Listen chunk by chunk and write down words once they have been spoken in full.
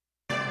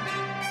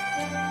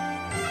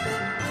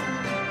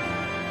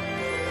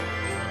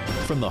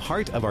From the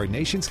heart of our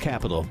nation's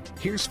capital,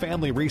 here's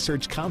Family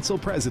Research Council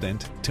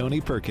President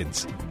Tony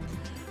Perkins.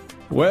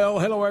 Well,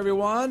 hello,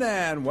 everyone,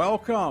 and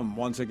welcome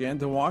once again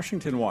to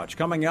Washington Watch.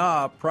 Coming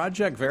up,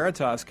 Project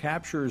Veritas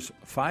captures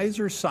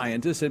Pfizer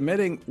scientists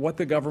admitting what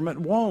the government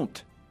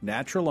won't.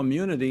 Natural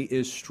immunity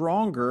is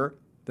stronger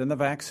than the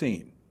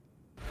vaccine.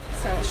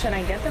 So, should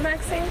I get the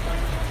vaccine?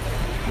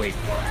 Wait.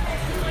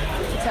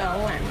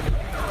 Till when?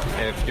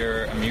 If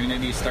your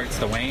immunity starts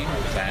to wane,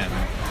 then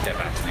get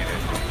vaccinated.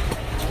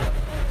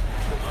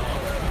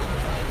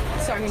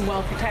 So I'm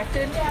well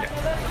protected?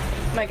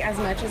 Yeah. Like as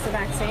much as the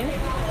vaccine?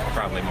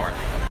 Probably more.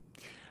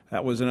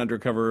 That was an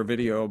undercover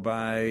video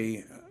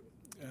by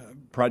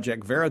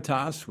Project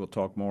Veritas. We'll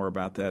talk more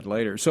about that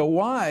later. So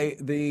why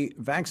the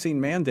vaccine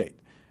mandate?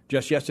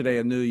 Just yesterday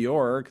in New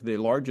York, the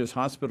largest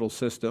hospital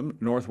system,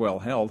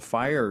 Northwell Health,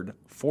 fired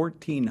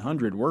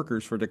 1,400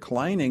 workers for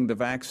declining the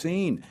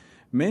vaccine,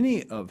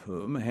 many of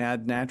whom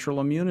had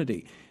natural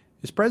immunity.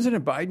 Is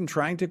President Biden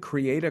trying to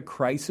create a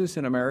crisis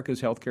in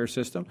America's healthcare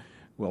system?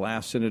 We'll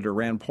ask Senator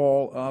Rand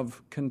Paul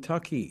of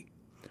Kentucky.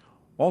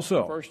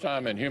 Also, first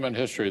time in human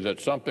history that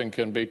something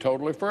can be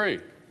totally free,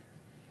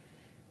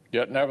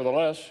 yet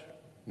nevertheless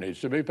needs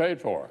to be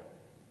paid for.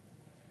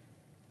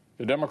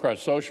 The Democrat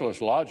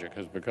socialist logic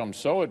has become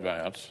so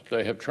advanced,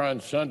 they have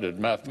transcended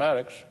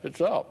mathematics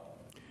itself.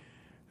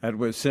 That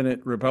was Senate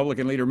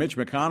Republican leader Mitch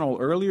McConnell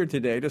earlier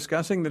today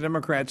discussing the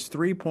Democrats'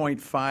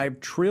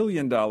 $3.5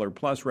 trillion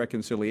plus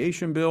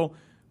reconciliation bill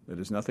that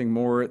is nothing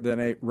more than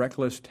a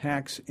reckless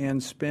tax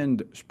and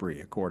spend spree,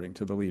 according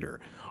to the leader.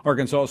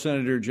 Arkansas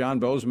Senator John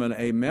Boozman,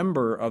 a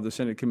member of the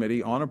Senate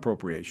Committee on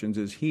Appropriations,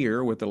 is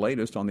here with the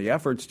latest on the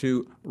efforts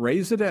to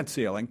raise the debt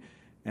ceiling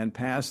and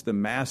pass the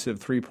massive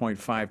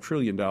 $3.5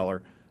 trillion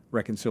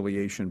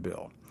reconciliation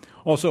bill.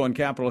 Also on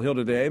Capitol Hill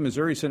today,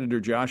 Missouri Senator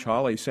Josh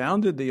Hawley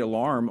sounded the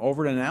alarm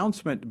over an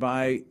announcement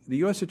by the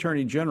U.S.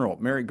 Attorney General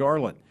Merrick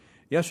Garland.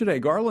 Yesterday,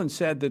 Garland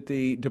said that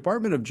the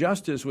Department of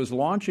Justice was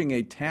launching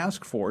a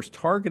task force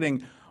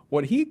targeting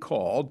what he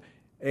called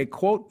a,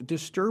 quote,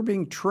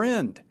 disturbing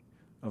trend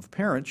of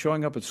parents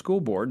showing up at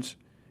school boards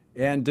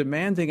and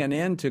demanding an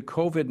end to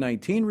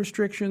COVID-19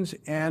 restrictions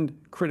and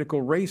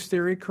critical race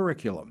theory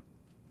curriculum.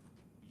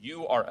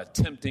 You are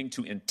attempting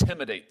to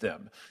intimidate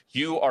them.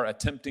 You are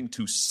attempting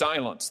to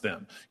silence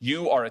them.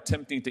 You are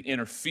attempting to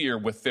interfere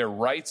with their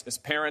rights as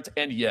parents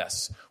and,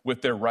 yes,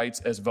 with their rights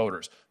as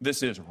voters.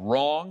 This is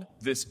wrong.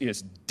 This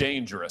is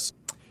dangerous.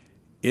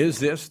 Is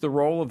this the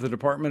role of the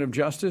Department of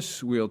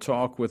Justice? We'll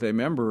talk with a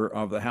member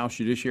of the House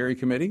Judiciary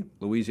Committee,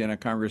 Louisiana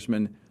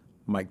Congressman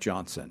Mike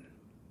Johnson.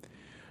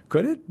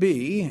 Could it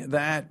be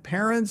that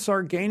parents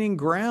are gaining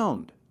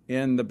ground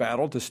in the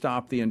battle to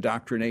stop the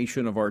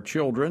indoctrination of our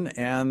children,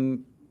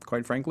 and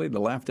quite frankly, the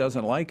left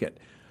doesn't like it?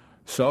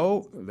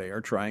 So they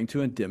are trying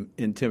to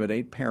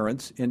intimidate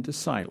parents into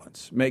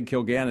silence. Meg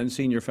Kilgannon,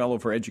 Senior Fellow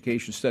for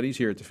Education Studies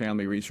here at the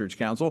Family Research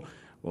Council,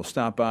 will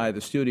stop by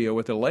the studio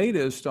with the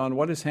latest on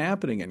what is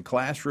happening in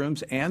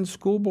classrooms and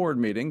school board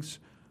meetings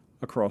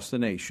across the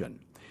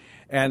nation.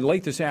 And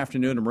late this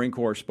afternoon, a Marine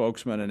Corps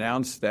spokesman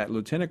announced that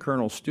Lieutenant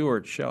Colonel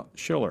Stuart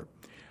Schiller,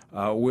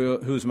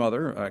 whose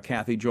mother,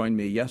 Kathy, joined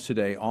me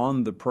yesterday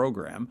on the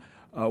program,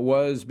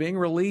 was being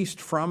released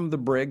from the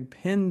brig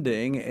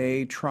pending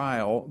a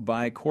trial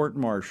by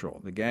court-martial.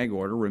 The gag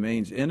order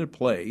remains in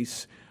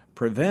place,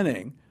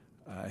 preventing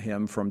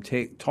him from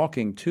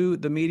talking to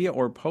the media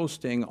or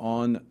posting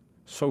on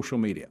social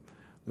media.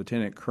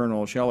 Lieutenant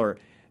Colonel Schiller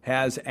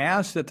has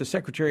asked that the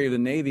Secretary of the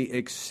Navy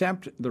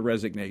accept the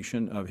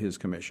resignation of his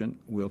commission.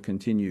 We'll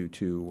continue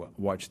to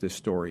watch this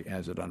story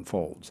as it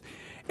unfolds.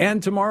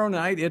 And tomorrow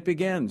night it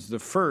begins, the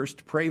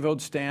first Pray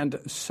Vote Stand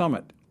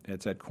Summit.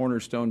 It's at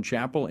Cornerstone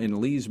Chapel in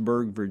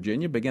Leesburg,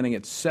 Virginia, beginning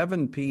at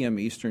 7 p.m.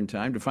 Eastern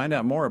Time. To find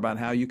out more about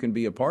how you can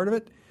be a part of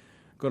it,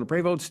 go to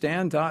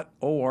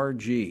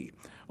PrayVoteStand.org.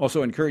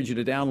 Also encourage you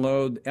to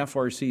download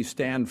FRC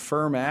Stand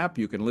Firm app.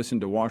 You can listen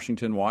to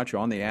Washington Watch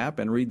on the app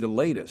and read the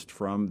latest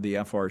from the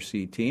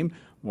FRC team.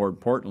 More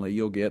importantly,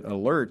 you'll get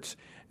alerts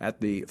at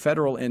the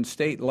federal and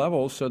state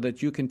levels so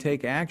that you can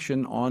take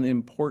action on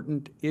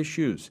important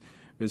issues.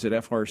 Visit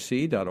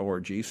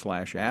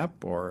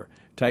frc.org/app or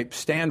type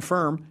Stand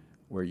Firm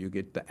where you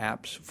get the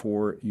apps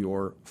for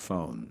your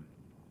phone.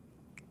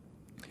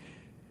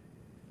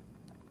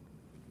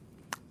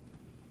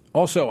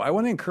 Also, I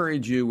want to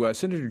encourage you,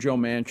 Senator Joe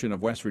Manchin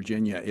of West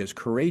Virginia is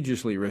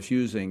courageously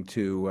refusing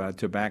to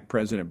back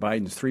President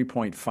Biden's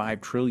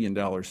 $3.5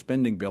 trillion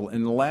spending bill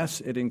unless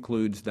it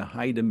includes the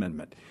Hyde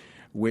Amendment,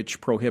 which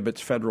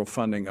prohibits federal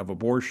funding of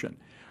abortion.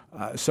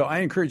 So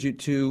I encourage you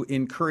to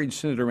encourage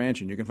Senator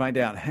Manchin. You can find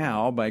out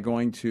how by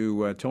going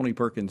to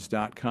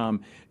TonyPerkins.com.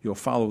 You'll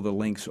follow the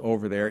links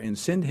over there and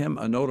send him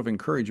a note of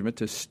encouragement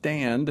to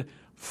stand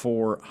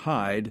for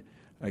Hyde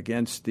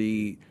against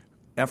the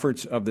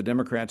efforts of the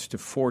Democrats to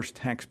force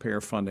taxpayer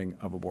funding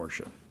of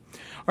abortion.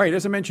 All right,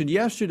 as I mentioned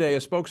yesterday,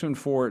 a spokesman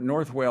for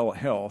Northwell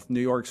Health,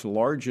 New York's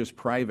largest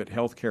private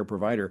health care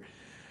provider,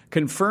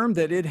 confirmed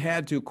that it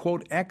had to,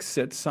 quote,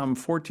 exit some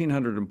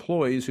 1,400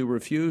 employees who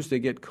refused to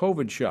get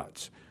COVID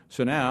shots.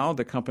 So now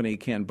the company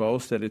can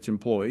boast that its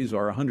employees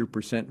are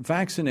 100%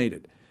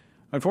 vaccinated.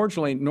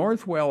 Unfortunately,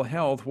 Northwell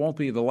Health won't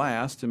be the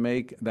last to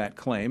make that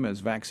claim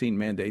as vaccine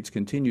mandates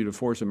continue to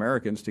force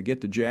Americans to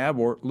get the jab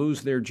or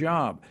lose their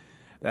job.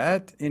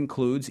 That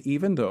includes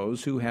even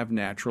those who have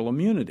natural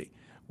immunity,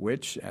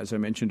 which, as I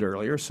mentioned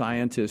earlier,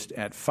 scientists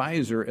at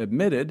Pfizer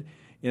admitted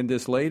in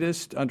this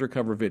latest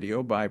undercover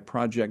video by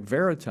Project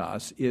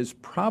Veritas is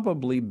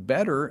probably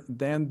better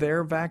than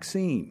their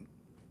vaccine.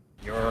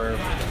 You're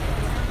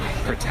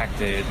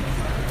protected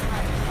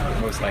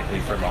most likely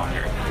for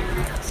longer,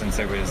 since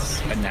it was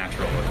a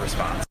natural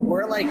response.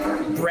 We're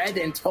bred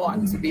and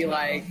taught to be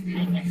like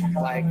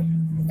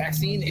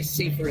vaccine is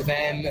safer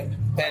than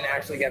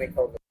actually getting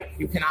COVID.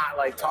 You cannot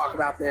talk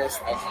about this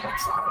in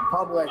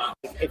public.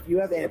 If you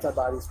have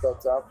antibodies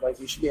built up,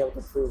 you should be able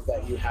to prove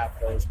that you have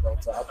those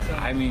built up.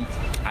 I mean,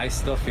 I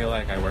still feel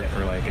like I work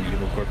for an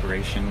evil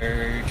corporation.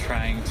 We're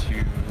trying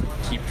to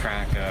keep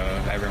track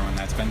of everyone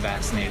that's been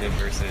vaccinated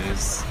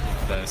versus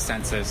the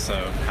census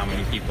of how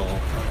many people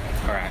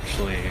are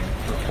actually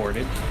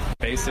reported.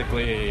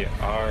 Basically,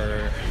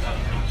 our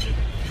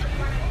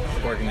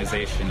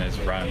organization is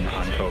run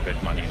on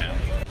COVID money now.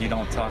 You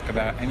don't talk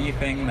about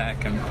anything that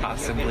can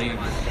possibly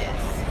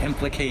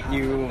implicate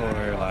you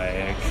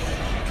or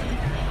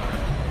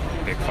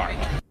big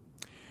fight.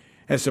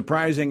 As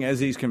surprising as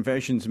these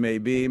confessions may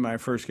be, my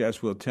first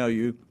guest will tell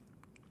you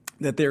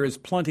that there is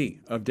plenty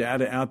of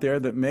data out there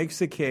that makes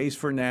the case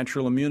for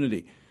natural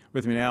immunity.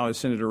 With me now is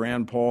Senator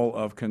Rand Paul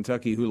of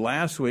Kentucky, who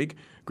last week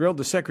grilled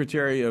the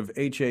Secretary of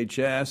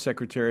HHS,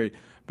 Secretary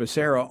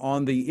Becerra,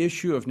 on the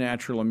issue of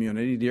natural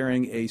immunity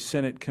during a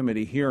Senate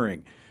committee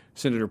hearing.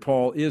 Senator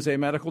Paul is a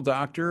medical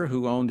doctor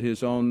who owned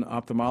his own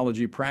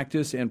ophthalmology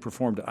practice and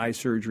performed eye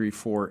surgery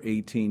for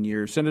 18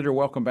 years. Senator,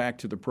 welcome back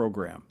to the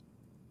program.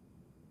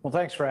 Well,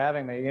 thanks for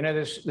having me.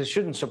 This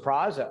shouldn't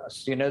surprise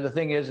us. The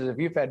thing is if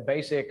you've had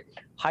basic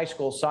high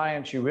school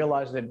science, you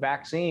realize that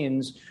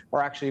vaccines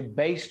are actually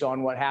based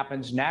on what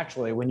happens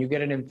naturally. When you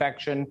get an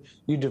infection,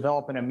 you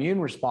develop an immune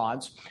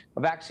response. A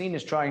vaccine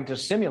is trying to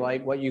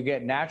simulate what you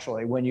get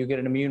naturally when you get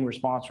an immune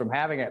response from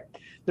having it.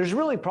 There's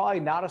really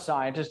probably not a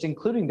scientist,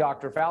 including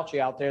Dr. Fauci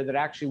out there, that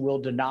actually will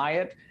deny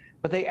it,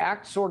 but they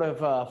act sort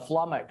of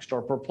flummoxed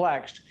or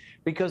perplexed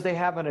because they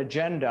have an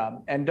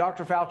agenda. And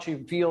Dr.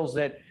 Fauci feels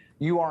that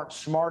you aren't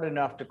smart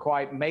enough to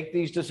quite make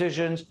these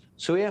decisions,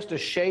 so he has to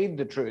shade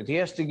the truth. He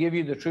has to give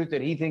you the truth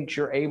that he thinks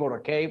you're able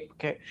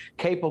to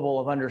capable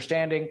of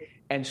understanding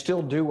and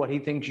still do what he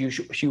thinks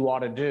you ought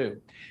to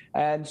do.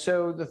 And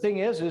so the thing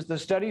is the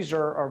studies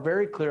are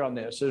very clear on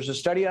this. There's a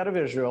study out of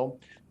Israel,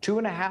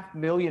 2.5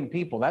 million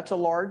people. That's a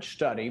large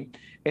study,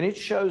 and it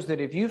shows that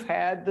if you've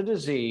had the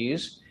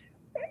disease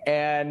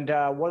and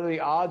what are the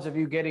odds of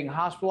you getting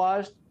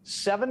hospitalized?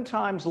 7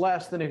 times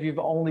less than if you've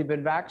only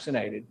been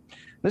vaccinated.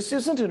 This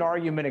isn't an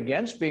argument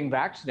against being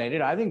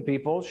vaccinated. I think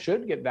people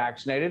should get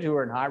vaccinated who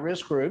are in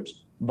high-risk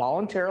groups,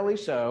 voluntarily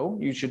so.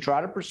 You should try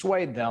to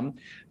persuade them.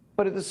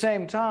 But at the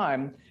same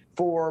time,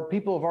 for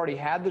people who've already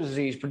had the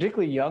disease,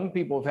 particularly young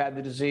people who've had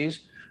the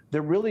disease,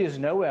 there really is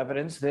no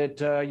evidence that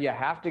you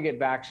have to get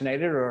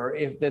vaccinated or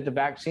that the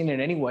vaccine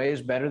in any way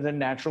is better than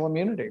natural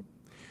immunity.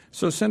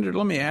 So, Senator,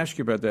 let me ask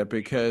you about that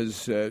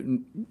because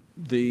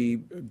the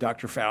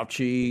Dr.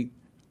 Fauci,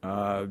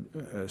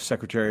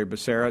 Secretary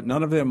Becerra,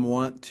 none of them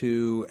want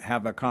to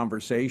have a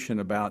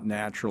conversation about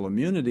natural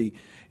immunity.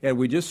 And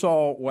we just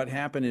saw what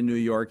happened in New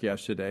York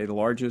yesterday, the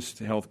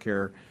largest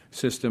healthcare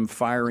system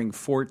firing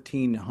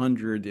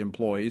 1,400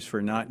 employees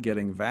for not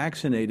getting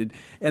vaccinated.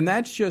 And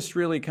that's just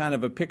really kind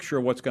of a picture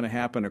of what's going to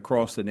happen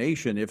across the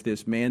nation if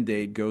this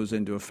mandate goes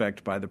into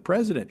effect by the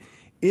president.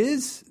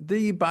 Is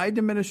the Biden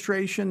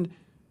administration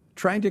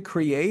trying to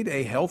create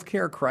a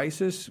healthcare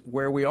crisis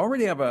where we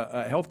already have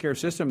a healthcare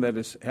system that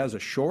has a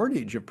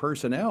shortage of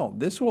personnel?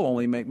 This will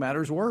only make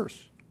matters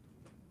worse.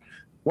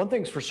 One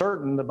thing's for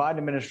certain, the Biden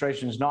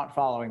administration is not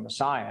following the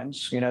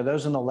science.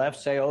 Those on the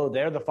left say, oh,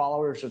 they're the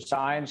followers of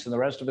science and the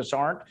rest of us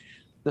aren't.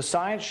 The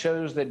science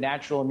shows that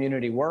natural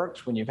immunity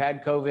works when you've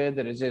had COVID,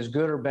 that it's as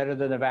good or better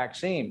than the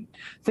vaccine.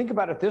 Think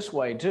about it this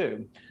way,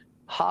 too.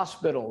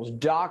 Hospitals,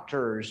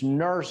 doctors,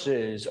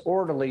 nurses,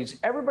 orderlies,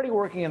 everybody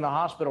working in the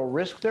hospital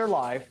risked their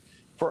life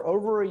for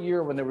over a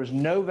year when there was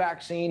no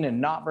vaccine and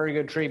not very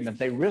good treatment.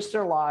 They risked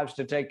their lives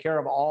to take care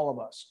of all of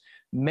us.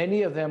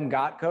 Many of them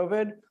got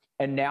COVID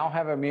and now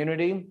have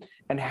immunity.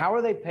 And how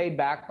are they paid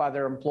back by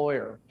their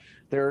employer?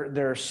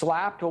 They're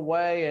slapped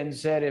away and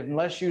said,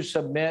 unless you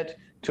submit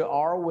to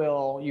our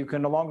will, you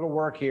can no longer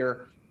work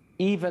here,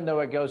 even though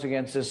it goes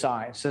against the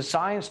science. The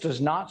science does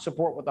not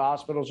support what the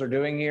hospitals are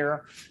doing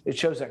here. It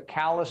shows a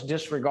callous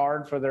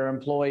disregard for their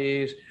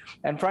employees.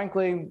 And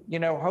frankly,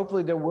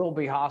 hopefully there will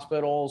be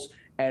hospitals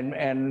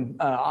and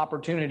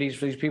opportunities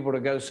for these people to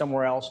go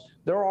somewhere else.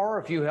 There are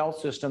a few health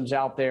systems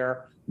out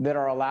there that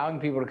are allowing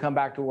people to come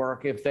back to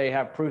work if they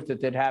have proof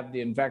that they'd had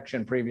the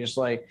infection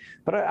previously.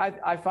 But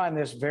I find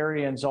this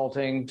very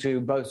insulting to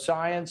both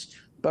science,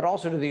 but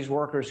also to these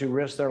workers who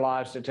risk their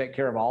lives to take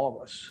care of all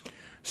of us.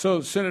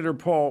 So, Senator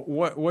Paul,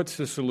 what's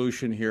the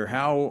solution here?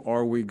 How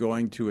are we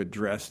going to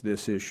address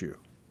this issue?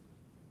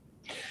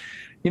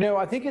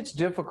 I think it's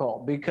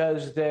difficult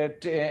because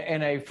that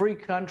in a free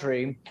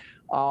country,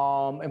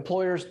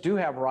 employers do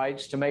have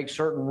rights to make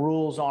certain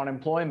rules on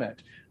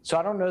employment. So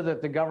I don't know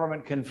that the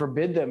government can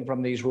forbid them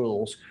from these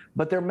rules,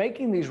 but they're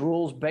making these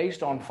rules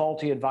based on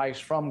faulty advice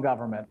from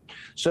government.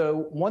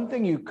 So one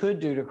thing you could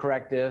do to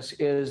correct this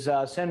is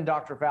send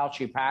Dr.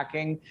 Fauci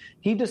packing.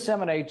 He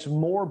disseminates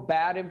more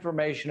bad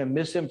information and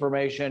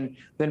misinformation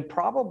than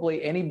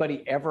probably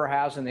anybody ever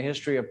has in the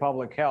history of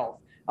public health.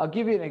 I'll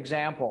give you an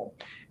example.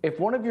 If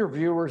one of your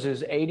viewers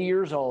is 80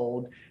 years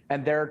old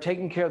and they're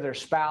taking care of their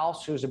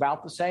spouse who's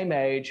about the same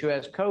age who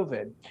has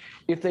COVID,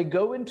 if they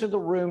go into the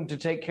room to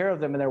take care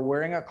of them and they're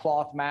wearing a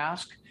cloth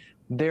mask,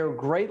 they're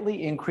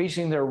greatly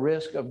increasing their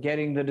risk of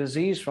getting the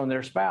disease from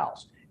their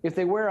spouse. If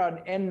they wear an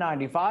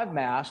N95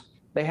 mask,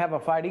 they have a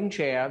fighting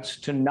chance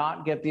to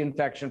not get the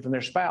infection from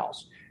their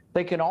spouse.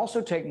 They can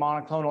also take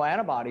monoclonal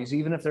antibodies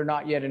even if they're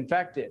not yet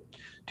infected.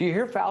 Do you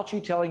hear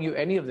Fauci telling you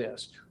any of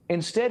this?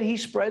 Instead, he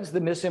spreads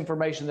the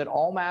misinformation that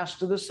all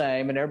masks are the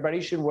same and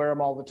everybody should wear them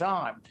all the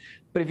time.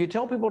 But if you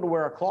tell people to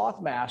wear a cloth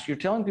mask, you're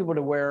telling people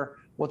to wear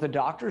what the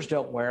doctors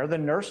don't wear, the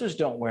nurses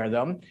don't wear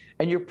them,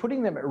 and you're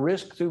putting them at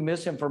risk through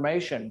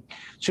misinformation.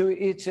 So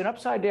it's an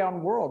upside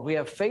down world. We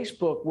have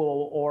Facebook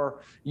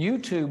or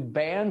YouTube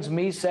bans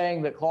me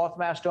saying that cloth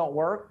masks don't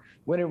work,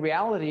 when in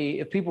reality,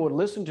 if people would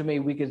listen to me,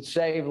 we could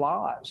save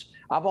lives.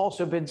 I've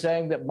also been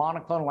saying that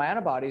monoclonal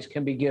antibodies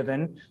can be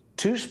given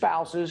to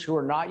spouses who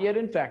are not yet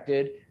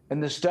infected,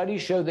 and the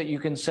studies show that you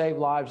can save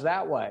lives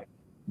that way.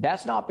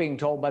 That's not being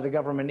told by the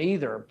government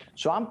either.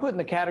 So I'm put in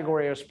the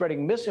category of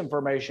spreading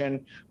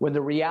misinformation when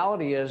the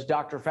reality is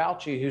Dr.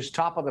 Fauci, who's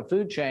top of the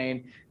food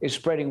chain, is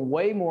spreading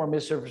way more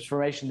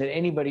misinformation than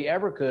anybody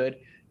ever could,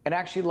 and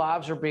actually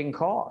lives are being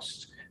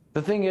cost.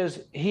 The thing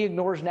is, he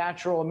ignores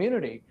natural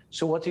immunity.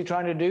 So what's he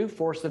trying to do?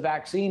 Force the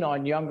vaccine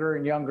on younger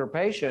and younger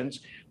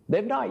patients.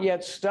 They've not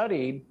yet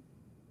studied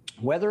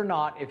whether or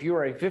not, if you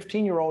are a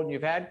 15-year-old and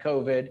you've had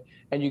COVID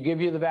and you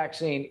give you the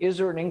vaccine, is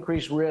there an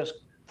increased risk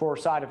for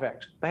side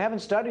effects? They haven't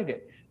studied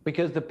it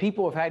because the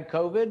people who've had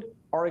COVID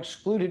are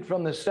excluded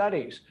from the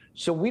studies.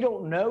 So we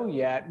don't know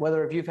yet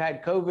whether if you've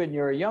had COVID and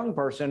you're a young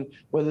person,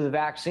 whether the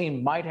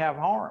vaccine might have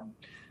harm.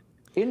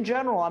 In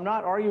general, I'm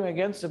not arguing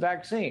against the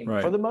vaccine.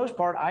 Right. For the most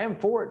part, I am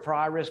for it for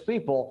high-risk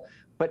people,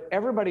 but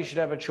everybody should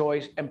have a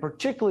choice, and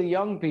particularly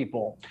young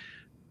people.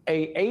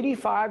 A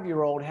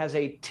 85-year-old has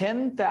a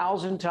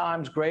 10,000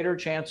 times greater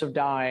chance of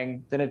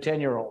dying than a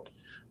 10-year-old.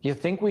 You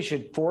think we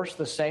should force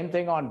the same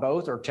thing on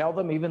both or tell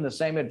them even the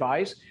same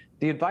advice?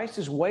 The advice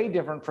is way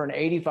different for an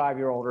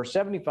 85-year-old or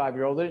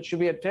 75-year-old than it should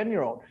be a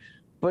 10-year-old.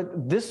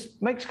 But this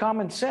makes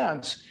common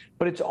sense,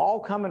 but it's all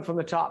coming from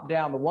the top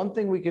down. The one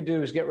thing we could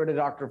do is get rid of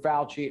Dr.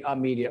 Fauci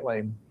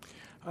immediately.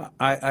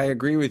 I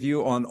agree with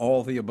you on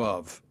all the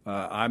above.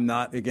 I'm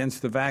not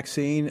against the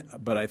vaccine,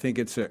 but I think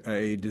it's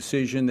a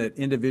decision that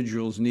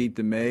individuals need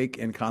to make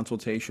in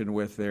consultation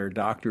with their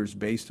doctors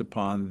based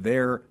upon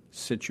their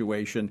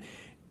situation.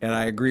 And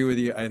I agree with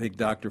you. I think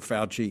Dr.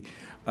 Fauci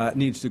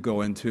needs to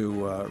go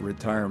into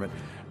retirement.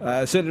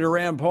 Senator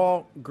Rand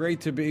Paul,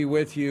 great to be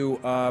with you.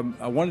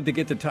 I wanted to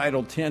get to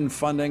Title X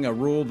funding, a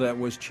rule that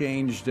was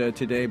changed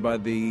today by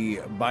the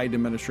Biden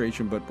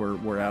administration, but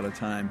we're out of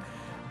time.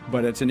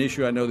 But it's an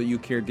issue I know that you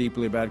care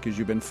deeply about because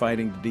you've been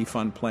fighting to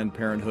defund Planned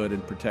Parenthood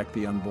and protect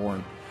the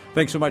unborn.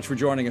 Thanks so much for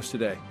joining us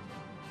today.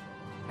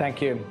 Thank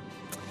you.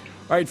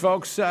 All right,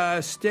 folks,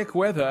 stick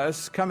with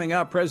us. Coming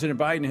up, President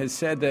Biden has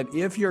said that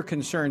if you're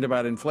concerned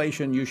about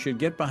inflation, you should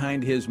get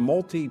behind his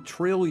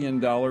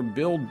multi-trillion-dollar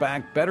Build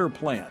Back Better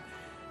plan.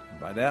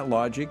 By that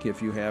logic,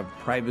 if you have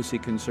privacy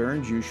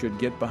concerns, you should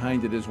get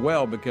behind it as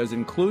well, because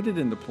included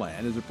in the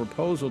plan is a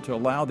proposal to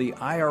allow the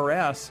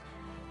IRS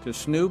to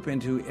snoop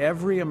into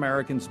every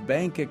American's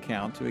bank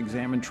account to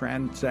examine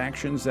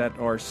transactions that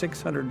are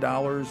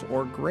 $600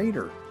 or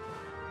greater.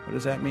 What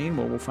does that mean?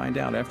 Well, we'll find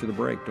out after the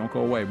break. Don't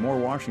go away. More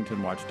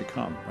Washington Watch to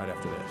come right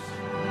after this.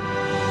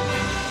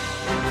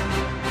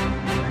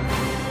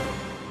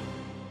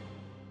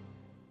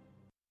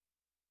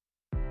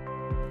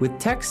 With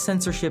tech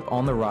censorship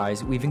on the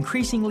rise, we've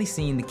increasingly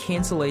seen the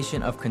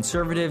cancellation of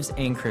conservatives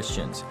and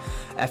Christians.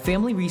 At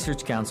Family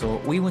Research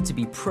Council, we want to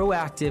be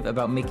proactive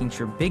about making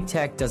sure big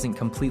tech doesn't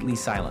completely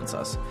silence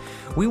us.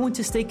 We want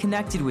to stay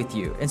connected with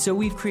you, and so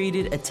we've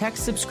created a tech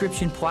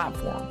subscription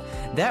platform.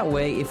 That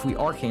way, if we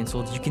are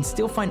canceled, you can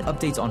still find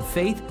updates on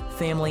faith,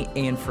 family,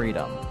 and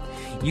freedom.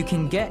 You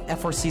can get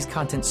FRC's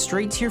content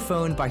straight to your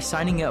phone by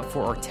signing up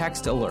for our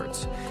text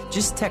alerts.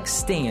 Just text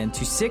STAND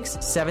to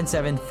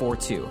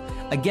 67742.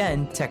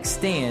 Again, text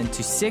STAND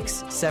to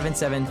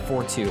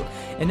 67742,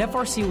 and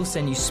FRC will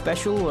send you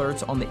special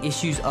alerts on the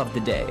issues of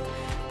the day.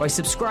 By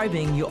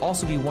subscribing, you'll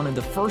also be one of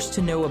the first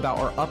to know about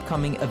our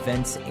upcoming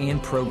events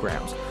and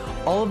programs.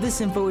 All of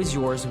this info is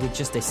yours with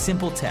just a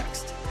simple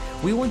text.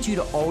 We want you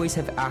to always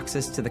have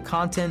access to the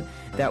content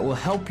that will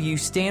help you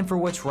stand for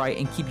what's right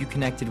and keep you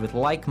connected with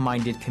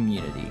like-minded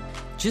community.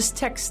 Just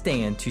text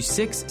STAND to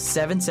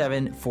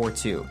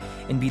 67742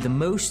 and be the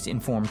most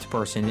informed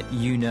person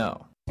you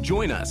know.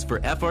 Join us for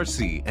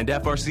FRC and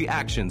FRC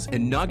Action's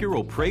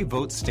inaugural Pray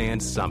Vote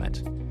Stand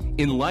Summit.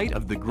 In light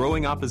of the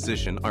growing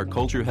opposition our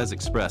culture has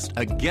expressed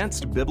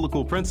against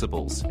biblical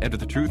principles and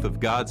the truth of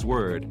God's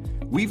Word,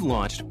 we've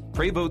launched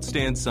Pray Vote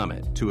Stand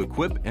Summit to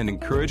equip and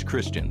encourage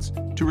Christians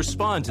to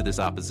respond to this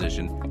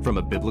opposition from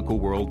a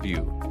biblical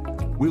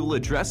worldview. We will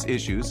address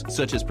issues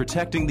such as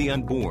protecting the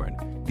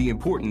unborn, the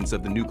importance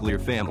of the nuclear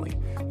family,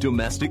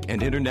 domestic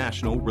and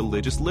international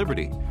religious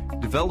liberty,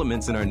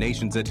 developments in our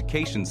nation's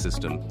education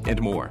system, and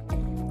more.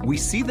 We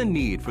see the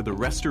need for the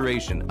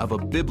restoration of a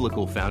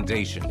biblical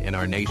foundation in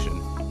our nation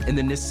and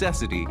the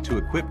necessity to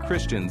equip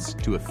Christians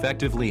to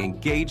effectively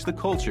engage the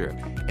culture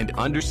and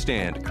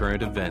understand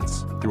current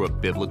events through a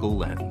biblical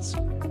lens.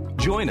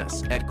 Join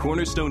us at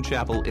Cornerstone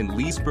Chapel in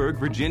Leesburg,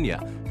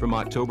 Virginia from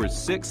October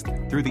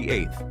 6th through the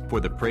 8th for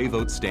the Pray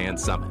Vote Stand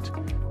Summit.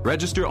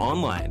 Register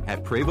online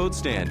at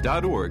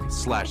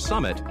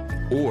prayvotestand.org/summit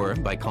or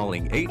by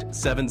calling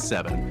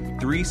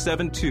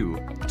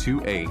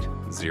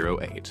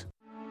 877-372-2808.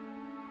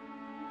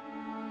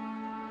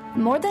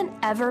 More than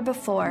ever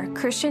before,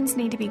 Christians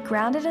need to be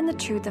grounded in the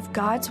truth of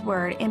God's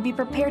Word and be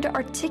prepared to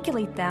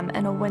articulate them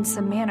in a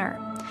winsome manner.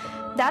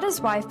 That is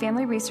why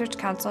Family Research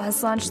Council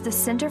has launched the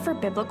Center for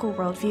Biblical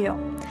Worldview.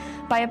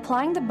 By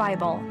applying the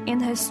Bible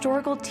and the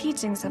historical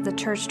teachings of the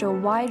Church to a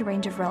wide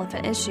range of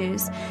relevant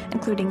issues,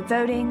 including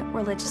voting,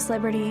 religious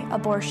liberty,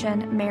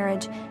 abortion,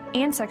 marriage,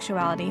 and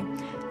sexuality,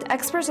 the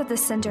experts at the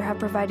Center have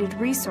provided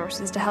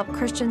resources to help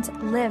Christians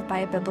live by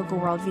a biblical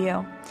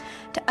worldview.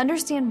 To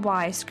understand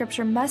why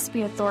Scripture must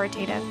be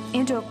authoritative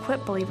and to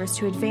equip believers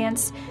to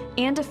advance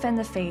and defend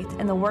the faith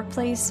in the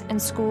workplace, in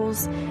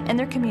schools, in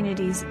their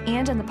communities,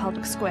 and in the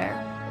public square.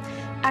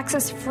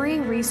 Access free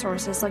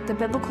resources like the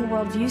Biblical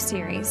Worldview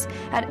series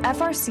at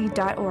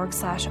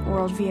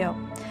frc.org/worldview.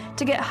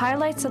 To get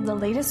highlights of the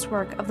latest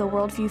work of the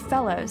Worldview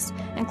Fellows,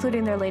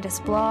 including their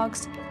latest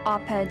blogs,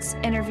 op-eds,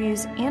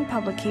 interviews, and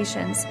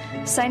publications,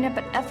 sign up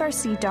at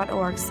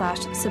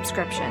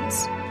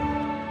frc.org/subscriptions.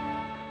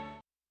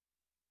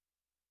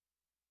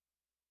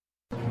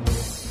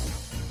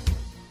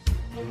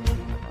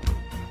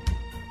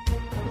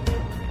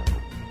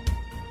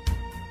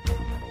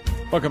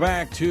 Welcome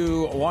back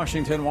to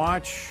Washington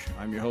Watch.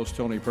 I'm your host,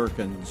 Tony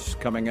Perkins.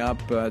 Coming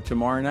up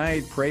tomorrow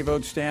night, Pray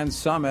Vote Stand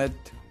Summit.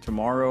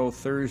 Tomorrow,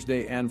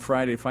 Thursday, and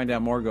Friday. To find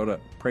out more, go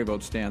to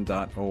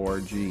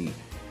prayvotestand.org. All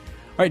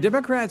right,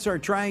 Democrats are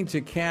trying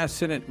to cast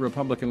Senate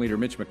Republican leader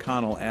Mitch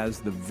McConnell as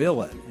the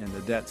villain in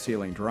the debt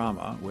ceiling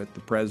drama, with the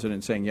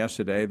president saying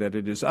yesterday that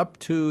it is up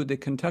to the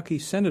Kentucky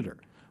senator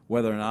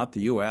whether or not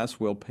the U.S.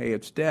 will pay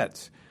its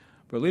debts.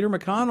 But Leader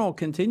McConnell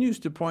continues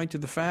to point to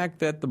the fact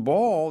that the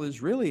ball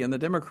is really in the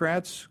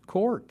Democrats'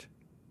 court.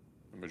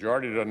 The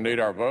majority doesn't need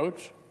our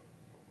votes.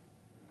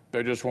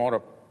 They just want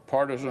a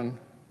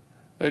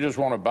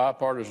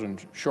bipartisan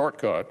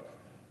shortcut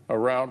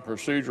around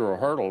procedural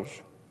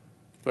hurdles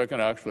they can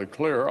actually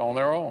clear on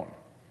their own.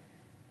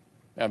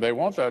 And they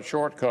want that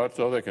shortcut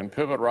so they can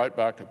pivot right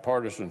back to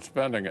partisan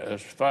spending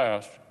as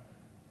fast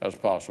as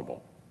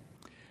possible.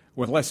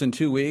 With less than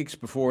 2 weeks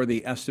before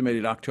the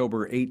estimated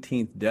October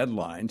 18th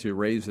deadline to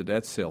raise the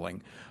debt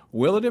ceiling,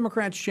 will the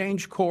Democrats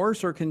change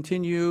course or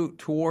continue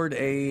toward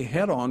a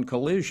head-on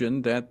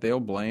collision that they'll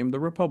blame the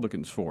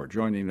Republicans for?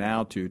 Joining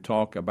now to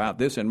talk about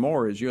this and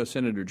more is U.S.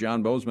 Senator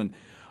John Boozman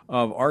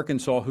of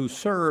Arkansas, who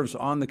serves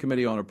on the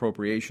Committee on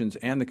Appropriations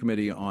and the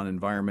Committee on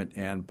Environment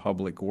and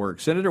Public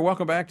Works. Senator,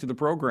 welcome back to the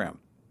program.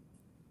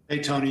 Hey,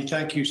 Tony,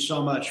 thank you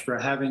so much for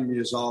having me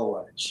as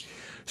always.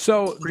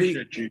 So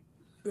appreciate you.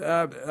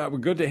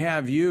 Good to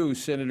have you,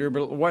 Senator.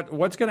 But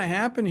what's going to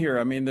happen here?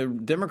 I mean, the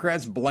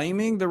Democrats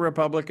blaming the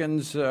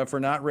Republicans for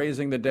not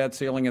raising the debt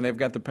ceiling, and they've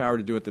got the power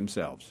to do it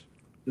themselves.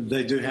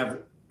 They do have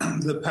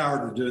the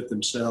power to do it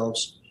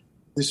themselves.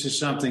 This is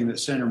something that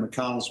Senator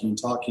McConnell's been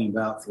talking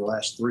about for the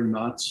last 3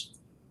 months,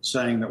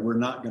 saying that we're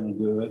not going to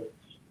do it.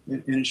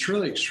 And it's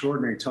really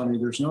extraordinary, Tony.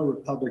 There's no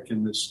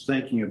Republican that's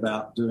thinking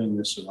about doing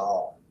this at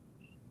all.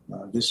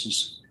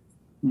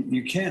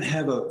 You can't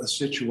have a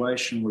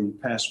situation where you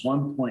pass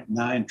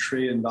 $1.9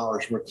 trillion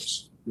worth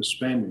of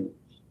spending,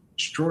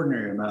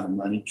 extraordinary amount of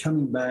money,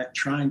 coming back,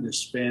 trying to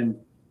spend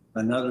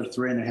another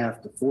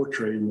 $3.5 to $4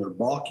 trillion. They're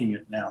balking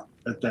at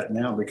that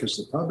now because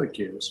the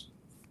public is.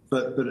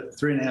 But at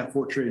 $3.5,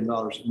 $4 trillion,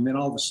 and then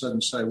all of a sudden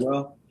say,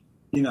 well,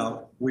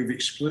 we've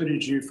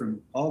excluded you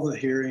from all the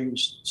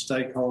hearings,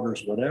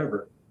 stakeholders,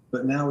 whatever,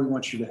 but now we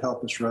want you to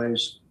help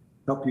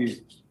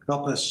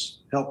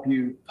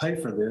you pay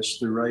for this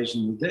through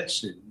raising the debt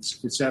ceiling.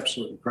 It's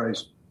absolutely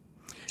crazy.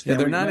 Yeah,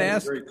 they're not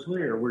asking. Very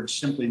clear. We're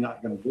simply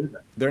not going to do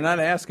that. They're not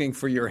asking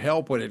for your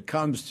help when it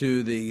comes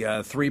to the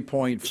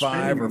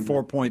 3.5 or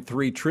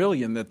 4.3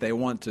 trillion that they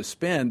want to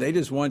spend. They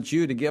just want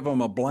you to give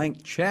them a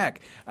blank check.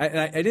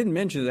 I didn't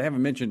mention it. I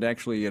haven't mentioned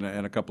actually in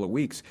a couple of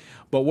weeks.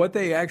 But what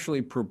they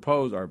actually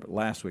proposed, or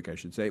last week I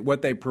should say,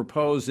 what they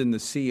proposed in the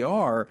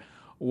CR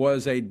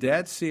was a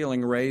debt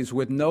ceiling raise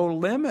with no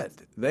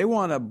limit. They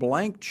want a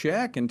blank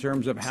check in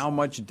terms of how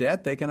much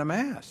debt they can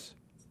amass.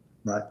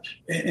 Right.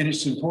 And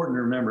it's important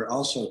to remember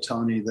also,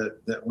 Tony,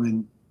 that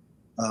when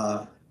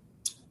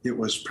it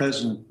was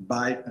Senator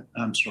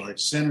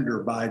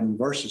Biden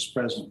versus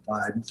President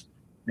Biden,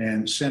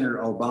 and Senator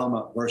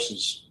Obama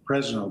versus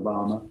President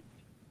Obama,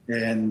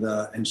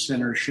 and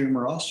Senator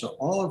Schumer also.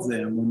 All of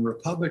them, when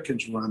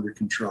Republicans were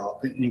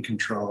in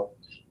control,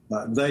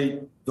 they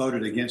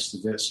voted against the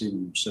debt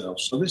ceiling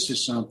themselves. So this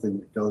is something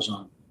that goes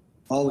on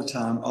all the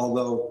time,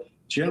 although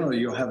generally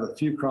you'll have a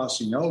few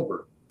crossing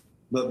over.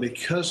 But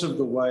because of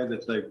the way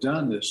that they've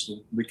done this,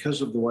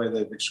 because of the way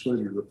they've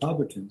excluded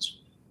Republicans,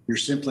 you're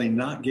simply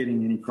not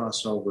getting any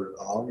crossover at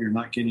all. You're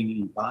not getting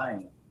any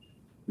buy-in.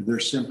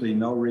 There's simply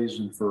no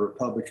reason for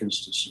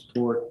Republicans to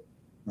support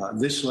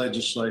this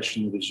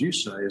legislation that, as you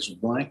say, is a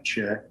blank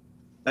check.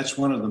 That's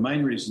one of the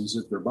main reasons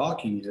that they're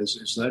balking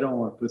is they don't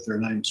want to put their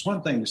name. It's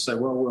one thing to say,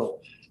 well,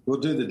 we'll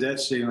do the debt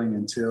ceiling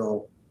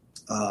until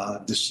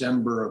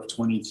December of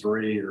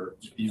 23, or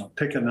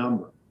pick a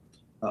number.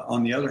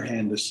 On the other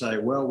hand, to say,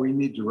 well, we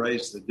need to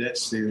raise the debt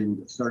ceiling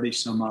to 30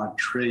 some odd $1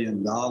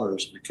 trillion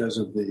because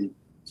of the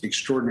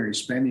extraordinary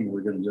spending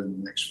we're going to do in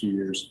the next few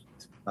years.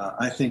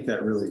 I think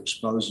that really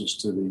exposes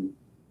to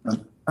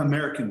the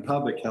American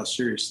public how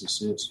serious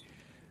this is.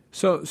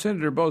 So,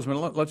 Senator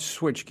Boozman, let's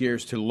switch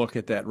gears to look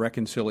at that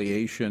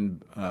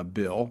reconciliation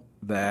bill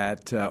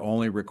that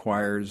only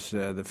requires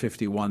the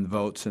 51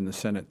 votes in the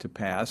Senate to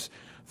pass.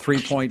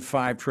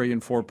 $3.5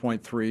 trillion,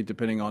 4.3,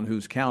 depending on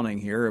who's counting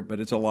here, but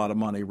it's a lot of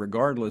money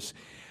regardless.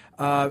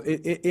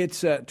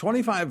 It's a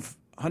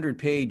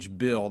 2,500-page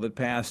bill that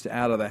passed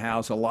out of the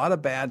House. A lot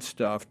of bad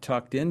stuff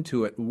tucked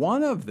into it.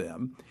 One of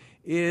them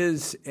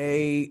is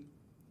another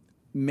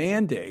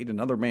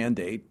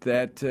mandate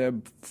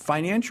that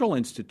financial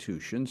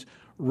institutions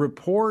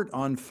report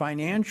on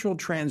financial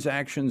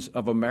transactions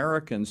of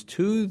Americans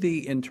to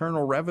the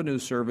Internal Revenue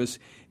Service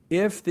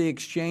if the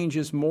exchange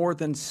is more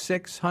than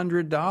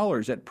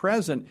 $600. At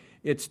present,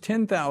 it's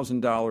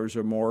 $10,000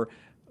 or more,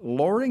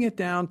 lowering it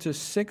down to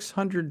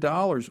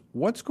 $600.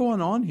 What's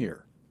going on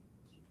here?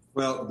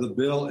 Well, the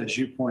bill, as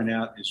you point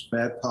out, is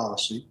bad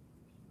policy.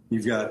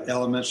 You've got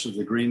elements of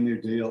the Green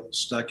New Deal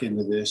stuck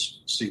into this,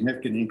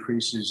 significant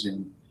increases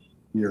in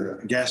your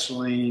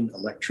gasoline,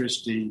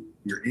 electricity,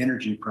 your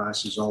energy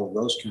prices, all of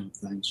those kind of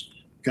things.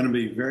 Going to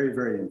be very,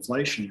 very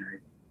inflationary.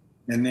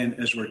 And then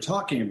as we're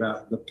talking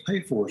about, the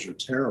pay-fors are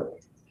terrible.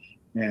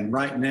 And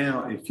right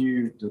now, if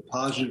you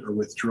deposit or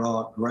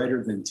withdraw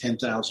greater than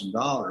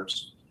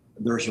 $10,000,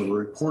 there's a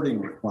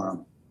reporting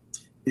requirement.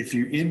 If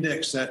you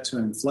index that to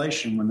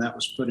inflation, when that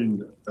was put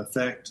into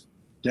effect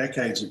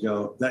decades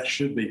ago, that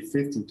should be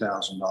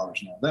 $50,000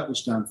 now. That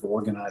was done for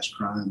organized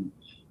crime,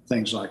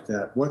 things like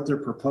that. What they're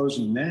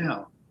proposing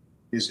now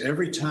is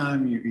every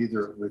time you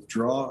either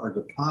withdraw or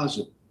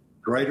deposit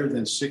greater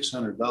than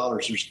 $600,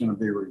 there's going to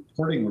be a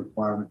reporting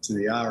requirement to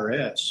the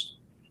IRS.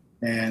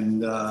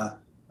 And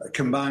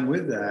combined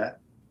with that,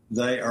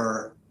 they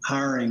are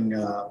hiring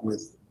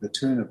with the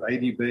tune of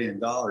 $80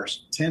 billion,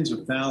 tens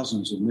of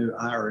thousands of new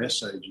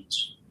IRS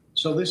agents.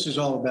 So this is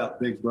all about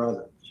Big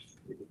Brother.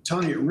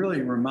 Tony, it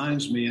really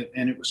reminds me,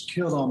 and it was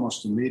killed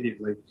almost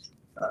immediately.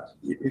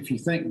 If you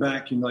think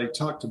back, they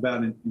talked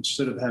about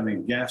instead of having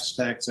a gas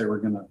tax, they were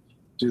going to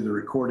do the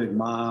recorded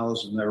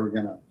miles, and they were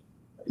going to,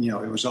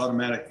 it was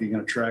automatically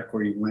going to track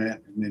where you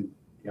went and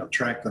then,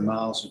 track the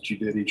miles that you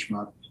did each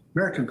month.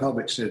 American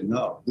public said,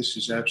 no, this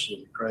is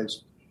absolutely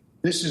crazy.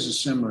 This is a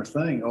similar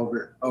thing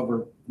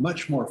over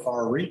much more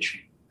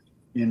far-reaching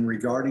in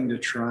regarding to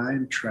try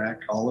and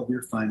track all of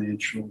your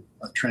financial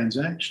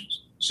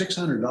transactions.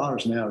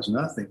 $600 now is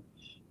nothing.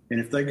 And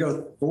if they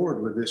go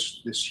forward with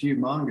this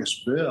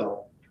humongous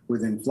bill,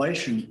 with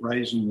inflation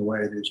raising the way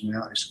it is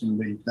now, it's going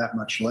to be that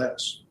much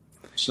less.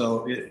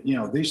 So,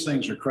 these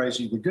things are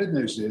crazy. The good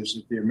news is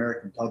that the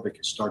American public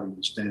is starting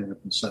to stand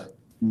up and say,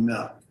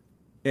 no.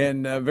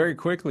 And very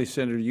quickly,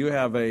 Senator,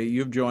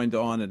 you've joined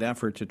on an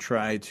effort to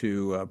try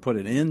to put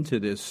an end to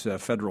this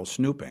federal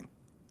snooping.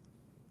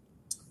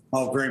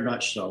 Oh, very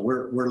much so.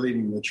 We're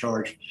leading the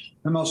charge.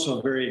 I'm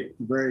also very,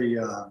 very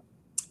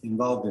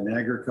involved in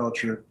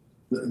agriculture.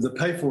 The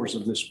pay-fors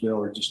of this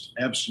bill are just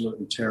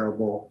absolutely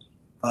terrible.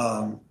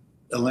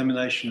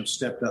 Elimination of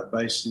stepped-up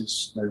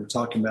basis. They were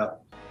talking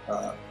about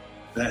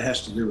that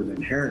has to do with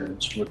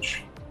inheritance,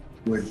 which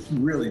would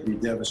really be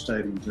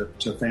devastating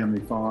to family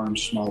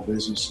farms, small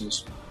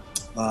businesses,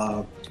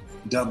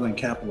 doubling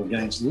capital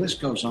gains. The list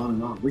goes on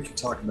and on. We could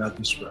talk about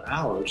this for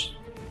hours.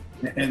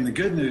 And the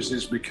good news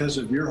is because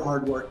of your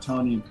hard work,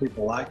 Tony, and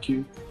people like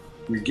you,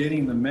 you're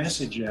getting the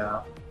message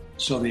out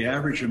so the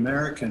average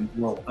American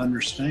will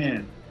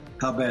understand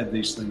how bad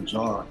these things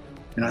are.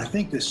 And I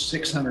think this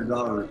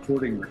 $600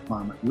 reporting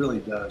requirement really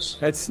does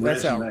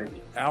resonate.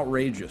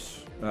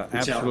 Outrageous.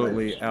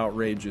 Absolutely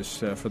outrageous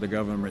for the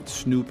government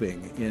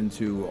snooping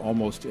into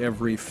almost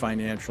every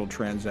financial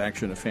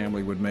transaction a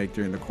family would make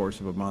during the course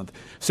of a month.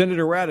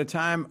 Senator, we're out of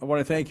time. I want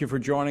to thank you for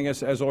joining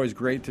us. As always,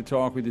 great to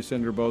talk with you,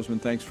 Senator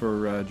Boozman. Thanks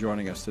for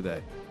joining us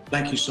today.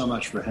 Thank you so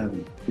much for having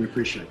me. We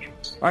appreciate you.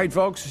 All right,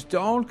 folks,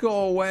 don't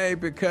go away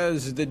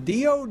because the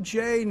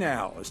DOJ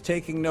now is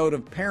taking note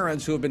of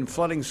parents who have been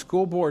flooding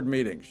school board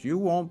meetings. You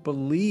won't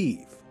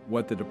believe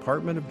what the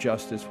Department of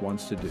Justice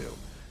wants to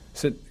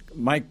do.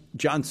 Mike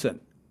Johnson.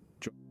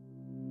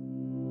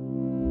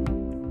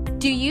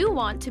 Do you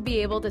want to be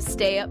able to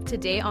stay up to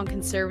date on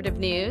conservative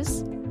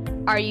news?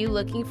 Are you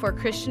looking for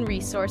Christian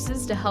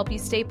resources to help you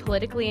stay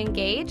politically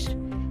engaged?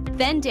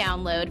 Then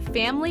download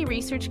Family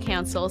Research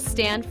Council's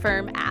Stand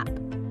Firm app.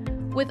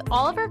 With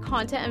all of our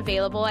content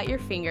available at your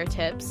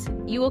fingertips,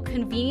 you will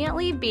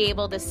conveniently be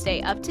able to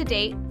stay up to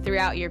date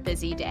throughout your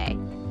busy day.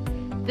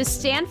 The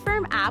Stand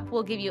Firm app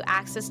will give you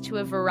access to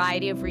a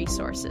variety of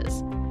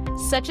resources,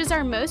 such as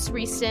our most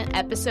recent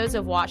episodes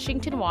of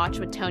Washington Watch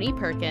with Tony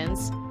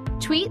Perkins,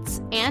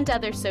 tweets and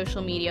other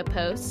social media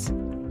posts,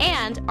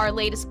 and our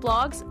latest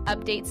blogs,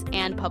 updates,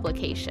 and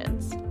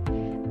publications.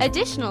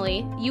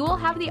 Additionally, you will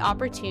have the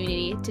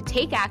opportunity to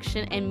take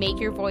action and make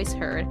your voice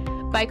heard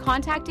by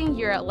contacting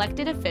your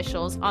elected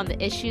officials on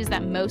the issues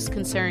that most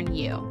concern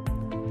you.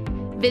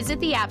 Visit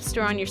the App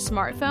Store on your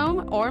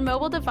smartphone or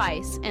mobile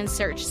device and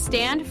search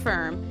Stand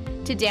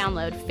Firm to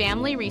download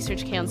Family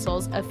Research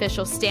Council's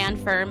official Stand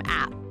Firm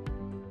app.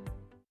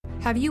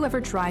 Have you ever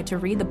tried to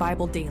read the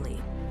Bible daily,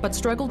 but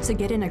struggled to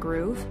get in a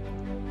groove?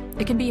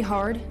 It can be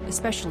hard,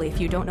 especially if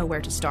you don't know where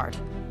to start,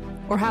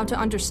 or how to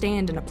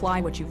understand and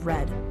apply what you've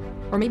read.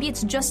 Or maybe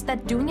it's just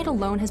that doing it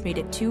alone has made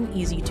it too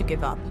easy to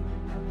give up.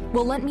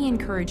 Well, let me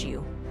encourage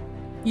you.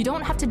 You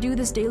don't have to do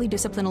this daily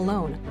discipline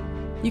alone.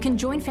 You can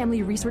join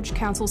Family Research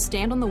Council's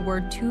Stand on the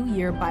Word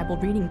 2-year Bible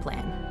reading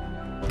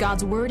plan.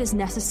 God's Word is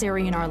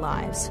necessary in our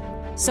lives,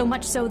 so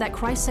much so that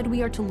Christ said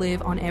we are to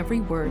live on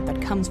every word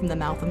that comes from the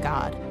mouth of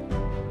God.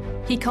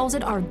 He calls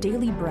it our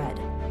daily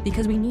bread,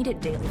 because we need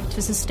it daily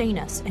to sustain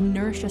us and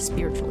nourish us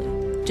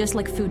spiritually, just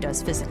like food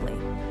does physically.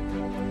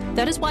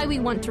 That is why we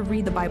want to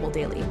read the Bible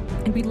daily,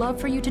 and we'd love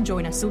for you to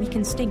join us so we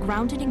can stay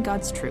grounded in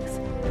God's truth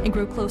and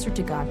grow closer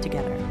to God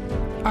together.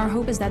 Our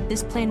hope is that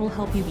this plan will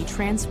help you be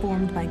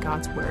transformed by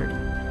God's Word,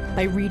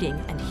 by reading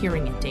and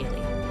hearing it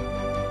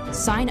daily.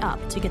 Sign up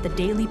to get the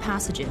daily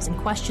passages and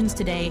questions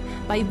today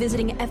by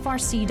visiting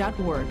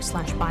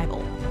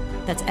frc.org/Bible.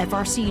 That's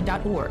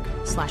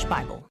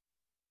frc.org/Bible.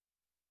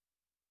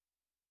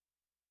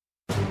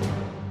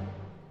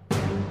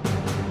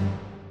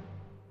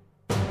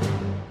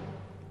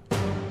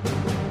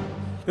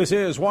 This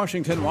is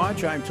Washington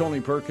Watch. I'm Tony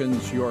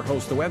Perkins, your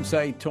host. The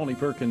website,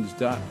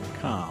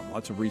 tonyperkins.com.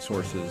 Lots of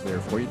resources there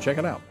for you. Check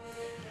it out.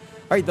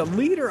 All right, the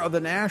leader of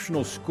the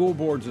National School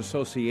Boards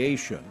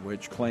Association,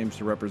 which claims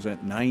to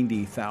represent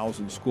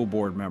 90,000 school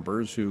board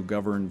members who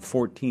govern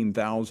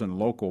 14,000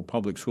 local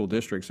public school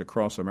districts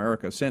across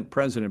America, sent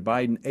President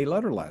Biden a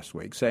letter last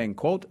week saying,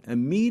 quote,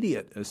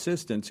 immediate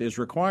assistance is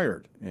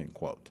required, end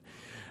quote,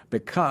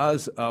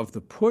 because of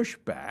the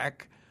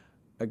pushback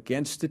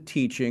against the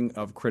teaching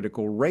of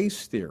critical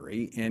race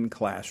theory in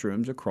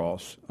classrooms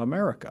across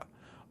America.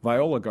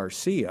 Viola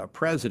Garcia,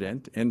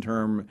 president,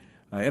 interim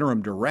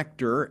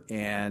director,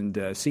 and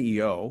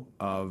CEO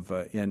of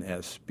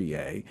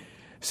NSBA,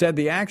 said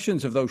the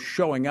actions of those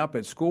showing up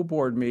at school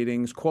board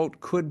meetings, quote,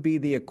 could be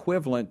the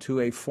equivalent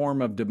to a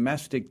form of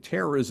domestic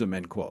terrorism,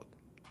 end quote.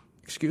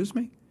 Excuse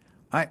me?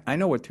 I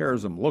know what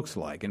terrorism looks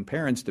like, and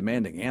parents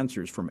demanding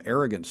answers from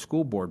arrogant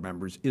school board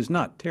members is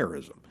not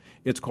terrorism.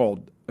 It's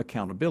called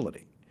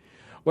accountability.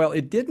 Well,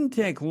 it didn't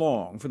take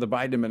long for the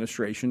Biden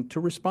administration to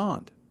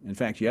respond. In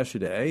fact,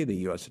 yesterday, the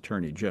U.S.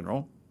 Attorney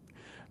General,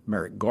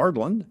 Merrick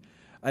Garland,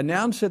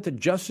 announced that the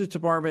Justice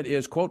Department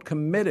is, quote,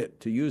 committed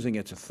to using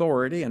its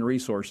authority and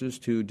resources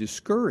to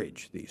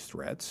discourage these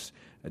threats,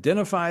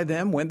 identify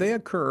them when they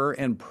occur,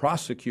 and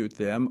prosecute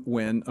them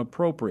when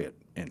appropriate,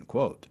 end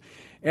quote.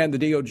 And the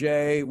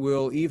DOJ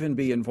will even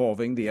be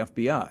involving the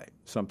FBI,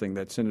 something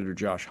that Senator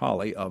Josh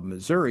Hawley of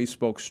Missouri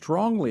spoke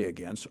strongly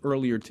against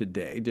earlier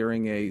today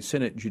during a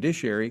Senate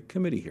Judiciary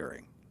Committee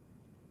hearing.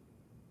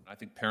 I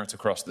think parents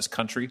across this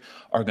country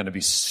are going to be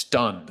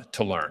stunned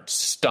to learn,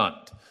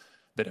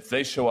 that if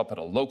they show up at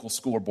a local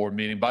school board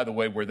meeting, by the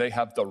way, where they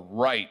have the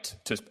right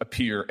to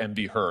appear and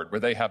be heard, where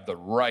they have the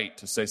right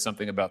to say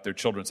something about their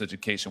children's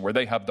education, where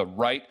they have the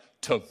right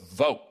to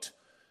vote,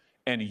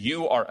 and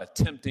you are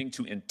attempting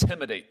to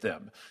intimidate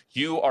them.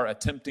 You are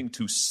attempting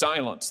to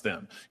silence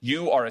them.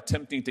 You are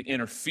attempting to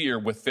interfere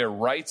with their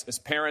rights as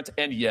parents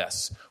and,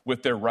 yes,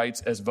 with their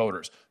rights as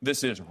voters.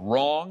 This is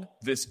wrong.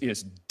 This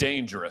is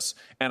dangerous.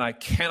 And I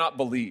cannot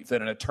believe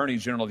that an Attorney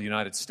General of the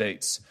United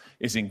States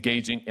is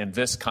engaging in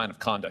this kind of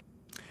conduct.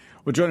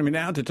 Well, joining me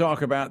now to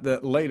talk about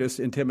the latest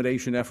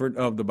intimidation effort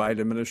of the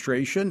Biden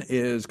administration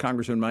is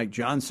Congressman Mike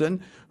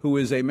Johnson, who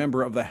is a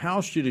member of the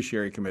House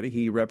Judiciary Committee.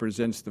 He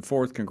represents the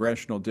 4th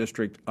Congressional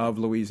District of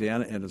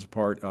Louisiana and is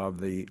part of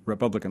the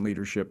Republican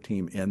leadership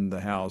team in the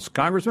House.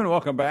 Congressman,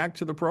 welcome back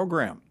to the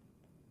program.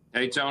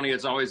 Hey, Tony,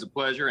 it's always a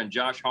pleasure, and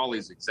Josh Hawley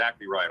is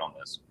exactly right on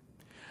this.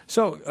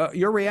 So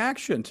your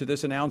reaction to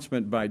this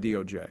announcement by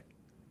DOJ?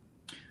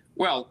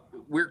 Well,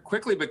 we're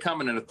quickly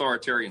becoming an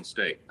authoritarian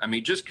state. I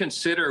mean, just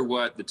consider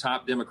what the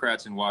top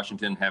Democrats in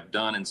Washington have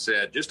done and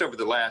said just over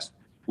the last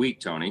week,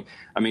 Tony.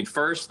 I mean,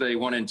 first, they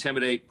want to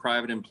intimidate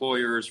private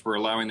employers for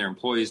allowing their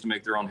employees to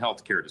make their own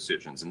health care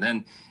decisions. And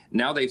then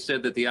now they've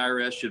said that the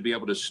IRS should be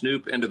able to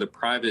snoop into the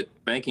private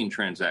banking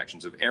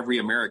transactions of every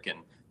American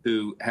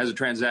who has a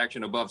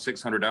transaction above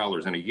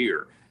 $600 in a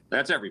year.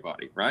 That's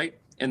everybody, right?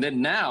 And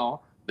then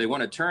now they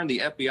want to turn the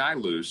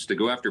FBI loose to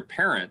go after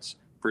parents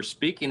for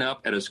speaking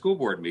up at a school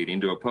board meeting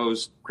to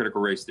oppose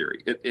critical race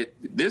theory.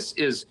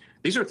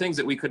 These are things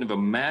that we couldn't have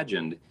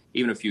imagined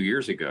even a few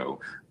years ago,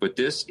 but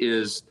this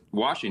is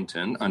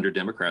Washington under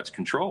Democrats'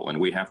 control, and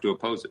we have to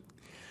oppose it.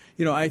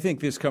 You know, I think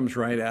this comes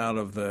right out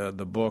of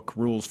the book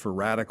Rules for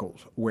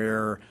Radicals,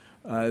 where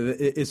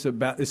it's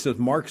a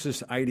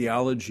Marxist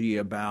ideology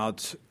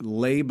about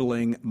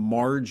labeling,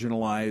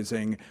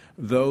 marginalizing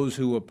those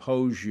who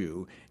oppose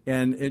you.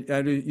 And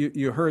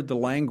you heard the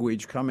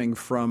language coming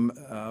from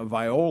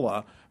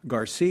Viola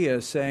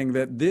Garcia saying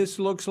that this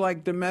looks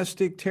like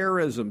domestic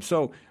terrorism.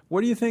 So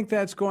what do you think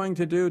that's going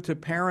to do to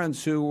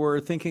parents who were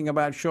thinking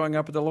about showing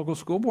up at the local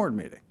school board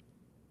meeting?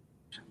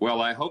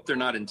 Well, I hope they're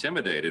not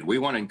intimidated. We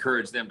want to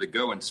encourage them to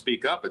go and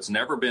speak up. It's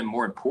never been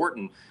more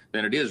important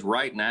than it is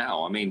right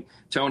now. I mean,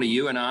 Tony,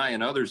 you and I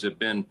and others have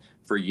been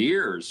for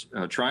years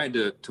trying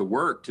to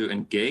work to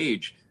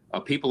engage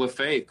people of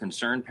faith,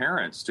 concerned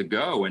parents, to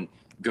go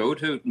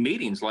to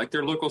meetings like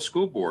their local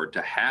school board,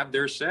 to have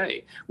their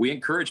say. We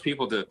encourage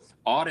people to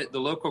audit the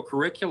local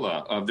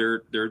curricula of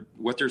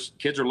what their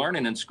kids are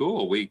learning in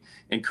school. We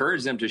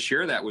encourage them to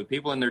share that with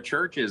people in their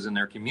churches and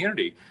their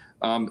community.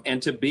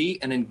 And to be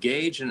an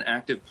engaged and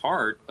active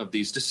part of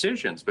these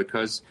decisions,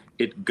 because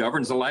it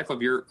governs the life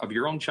of your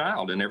own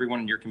child and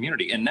everyone in your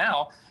community. And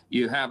now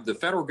you have the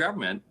federal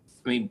government,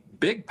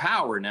 big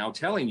power now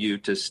telling you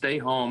to stay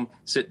home,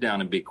 sit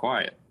down, and be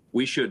quiet.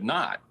 We should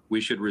not.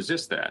 We should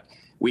resist that.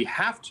 We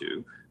have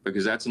to,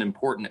 because that's an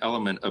important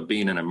element of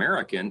being an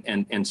American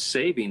and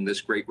saving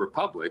this great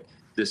republic,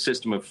 this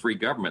system of free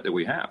government that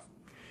we have.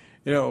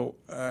 You know,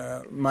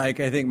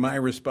 Mike, I think my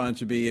response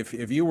would be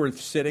if you were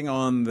sitting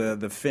on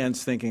the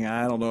fence thinking,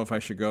 I don't know if I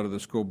should go to the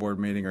school board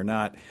meeting or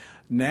not,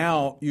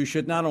 now you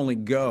should not only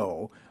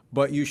go,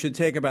 but you should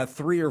take about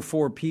 3 or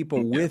 4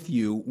 people with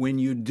you when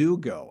you do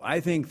go. I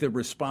think the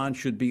response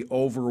should be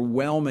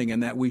overwhelming,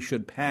 and that we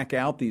should pack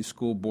out these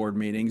school board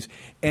meetings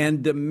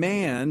and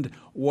demand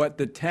what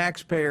the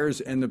taxpayers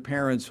and the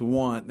parents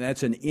want.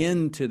 That's an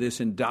end to this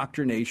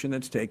indoctrination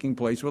that's taking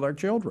place with our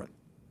children.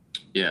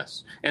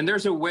 Yes. And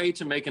there's a way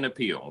to make an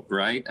appeal,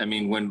 right? I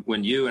mean,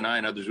 when you and I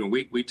and others, when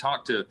we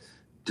talk to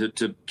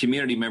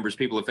community members,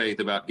 people of faith,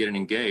 about getting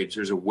engaged,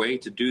 there's a way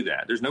to do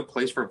that. There's no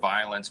place for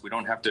violence. We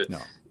don't have to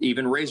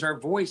even raise our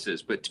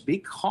voices, but to be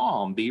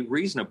calm, be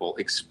reasonable,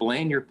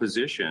 explain your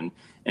position,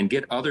 and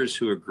get others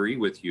who agree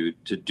with you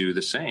to do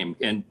the same.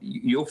 And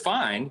you'll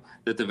find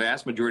that the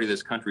vast majority of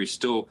this country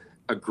still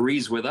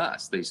agrees with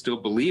us. They still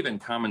believe in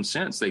common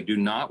sense. They do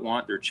not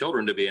want their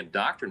children to be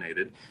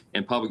indoctrinated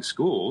in public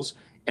schools.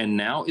 And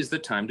now is the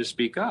time to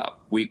speak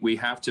up. We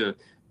have to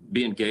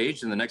be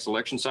engaged in the next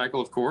election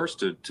cycle, of course,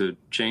 to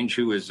change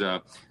who is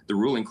the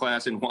ruling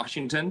class in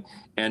Washington.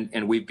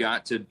 And we've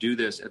got to do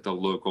this at the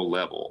local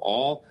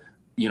level.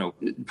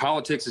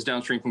 Politics is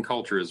downstream from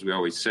culture, as we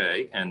always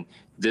say. And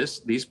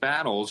these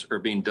battles are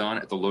being done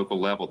at the local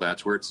level.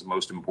 That's where it's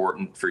most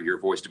important for your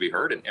voice to be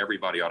heard. And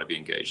everybody ought to be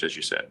engaged, as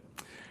you said.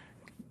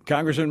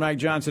 Congressman Mike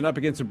Johnson up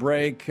against a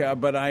break,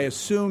 but I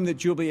assume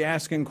that you'll be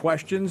asking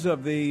questions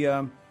of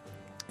the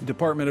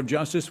Department of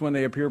Justice when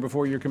they appear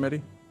before your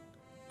committee?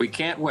 We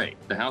can't wait.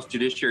 The House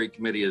Judiciary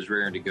Committee is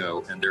raring to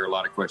go, and there are a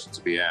lot of questions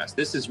to be asked.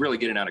 This is really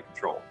getting out of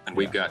control, and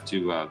we've got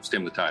to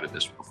stem the tide of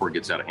this before it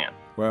gets out of hand.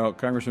 Well,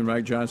 Congressman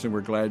Mike Johnson,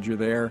 we're glad you're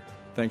there.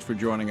 Thanks for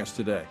joining us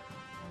today.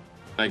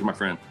 Thank you, my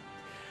friend.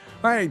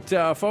 All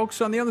right,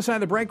 folks, on the other side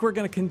of the break, we're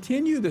going to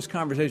continue this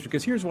conversation,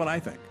 because here's what I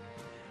think.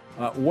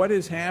 What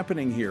is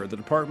happening here? The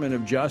Department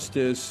of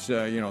Justice,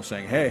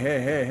 saying,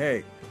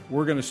 hey,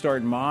 we're going to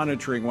start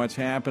monitoring what's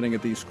happening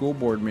at these school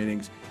board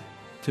meetings.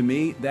 To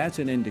me, that's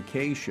an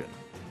indication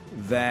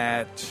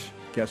that,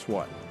 guess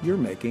what? You're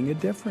making a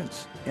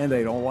difference, and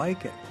they don't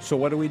like it. So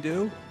what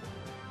do?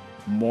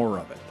 More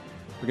of it.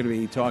 We're going to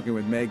be talking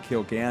with Meg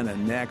Kilgannon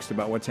next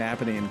about what's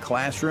happening in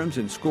classrooms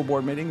and school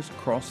board meetings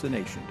across the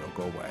nation. Don't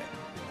go away.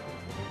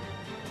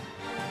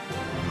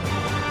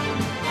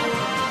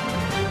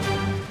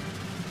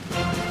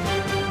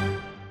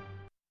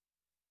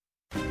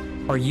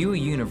 Are you a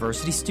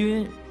university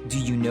student? Do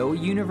you know a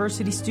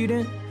university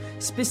student?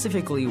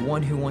 Specifically,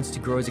 one who wants to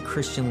grow as a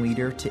Christian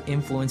leader to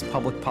influence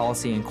public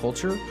policy and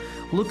culture?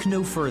 Look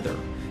no further.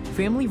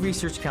 Family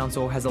Research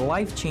Council has a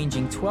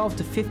life-changing 12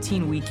 to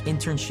 15-week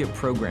internship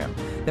program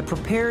that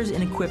prepares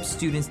and equips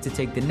students to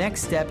take the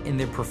next step in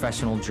their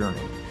professional journey.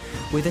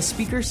 With a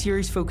speaker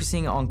series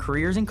focusing on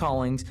careers and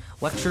callings,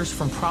 lectures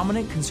from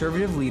prominent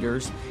conservative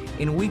leaders,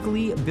 and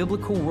weekly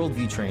biblical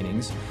worldview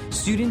trainings,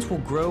 students will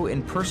grow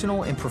in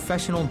personal and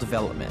professional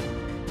development.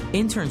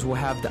 Interns will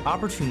have the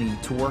opportunity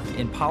to work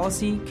in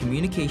policy,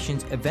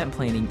 communications, event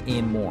planning,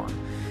 and more.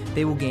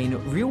 They will gain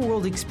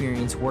real-world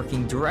experience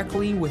working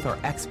directly with our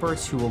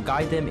experts who will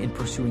guide them in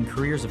pursuing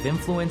careers of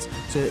influence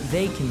so that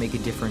they can make a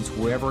difference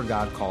wherever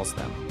God calls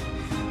them.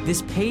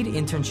 This paid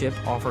internship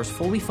offers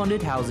fully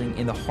funded housing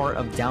in the heart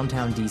of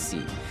downtown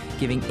D.C.,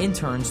 giving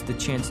interns the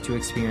chance to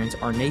experience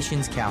our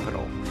nation's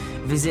capital.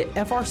 Visit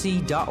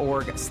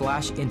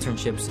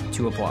frc.org/internships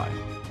to apply.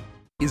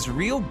 Is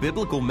real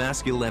biblical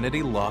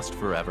masculinity lost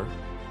forever?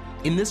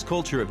 In this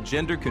culture of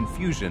gender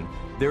confusion,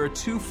 there are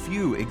too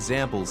few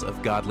examples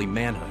of godly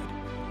manhood.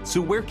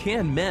 So where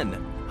can men,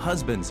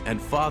 husbands,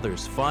 and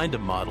fathers find a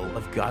model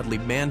of godly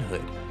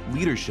manhood,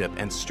 leadership,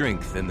 and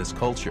strength in this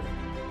culture?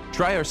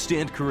 Try our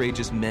Stand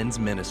Courageous Men's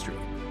Ministry.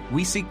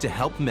 We seek to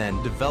help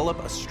men develop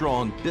a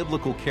strong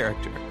biblical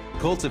character,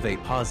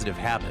 cultivate positive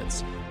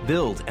habits,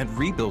 build and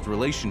rebuild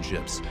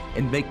relationships,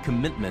 and make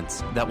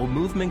commitments that will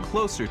move men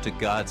closer to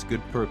God's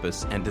good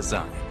purpose and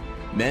design.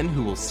 Men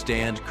who will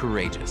stand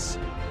courageous.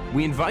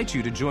 We invite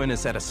you to join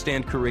us at a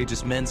Stand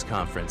Courageous Men's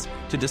Conference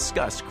to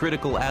discuss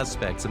critical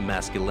aspects of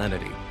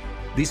masculinity.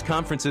 These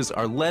conferences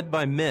are led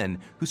by men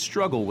who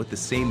struggle with the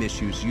same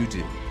issues you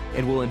do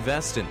and will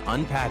invest in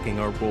unpacking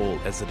our role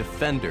as a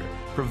defender,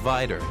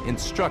 provider,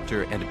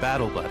 instructor, and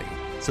battle buddy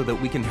so that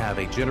we can have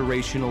a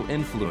generational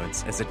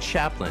influence as a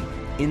chaplain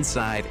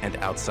inside and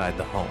outside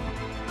the home.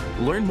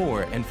 Learn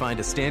more and find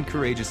a Stand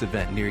Courageous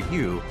event near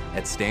you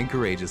at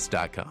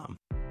standcourageous.com.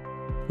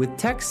 With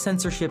tech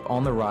censorship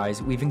on the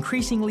rise, we've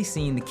increasingly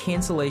seen the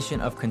cancellation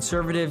of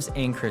conservatives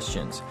and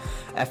Christians.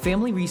 At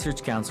Family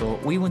Research Council,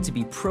 we want to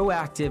be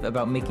proactive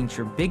about making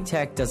sure big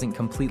tech doesn't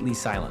completely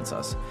silence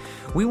us.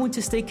 We want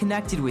to stay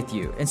connected with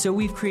you, and so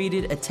we've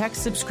created a tech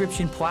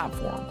subscription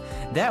platform.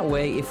 That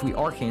way, if we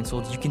are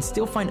canceled, you can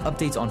still find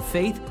updates on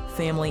faith,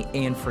 family,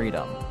 and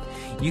freedom.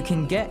 You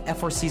can get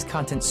FRC's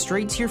content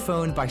straight to your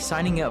phone by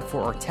signing up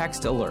for our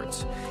text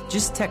alerts.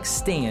 Just text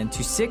STAND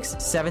to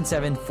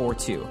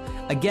 67742.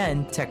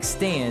 Again, text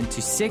STAND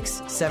to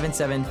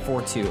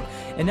 67742,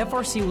 and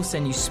FRC will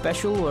send you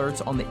special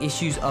alerts on the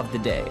issues of the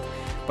day.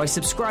 By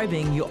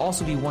subscribing, you'll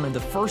also be one of the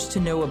first to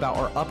know about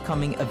our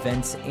upcoming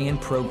events and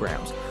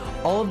programs.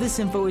 All of this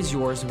info is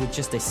yours with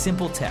just a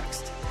simple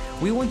text.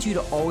 We want you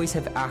to always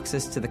have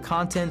access to the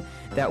content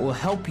that will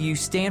help you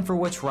stand for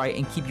what's right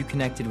and keep you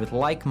connected with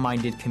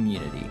like-minded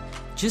community.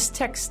 Just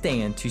text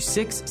STAND to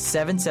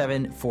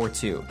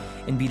 67742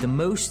 and be the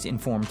most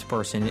informed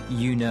person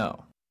you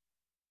know.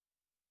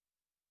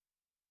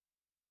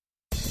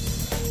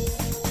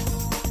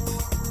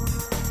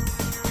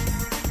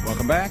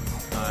 Welcome back.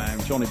 I'm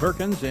Tony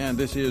Perkins, and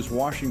this is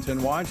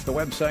Washington Watch, the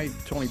website,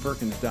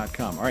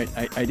 tonyperkins.com. All right,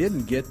 I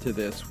didn't get to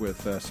this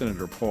with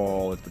Senator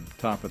Paul at the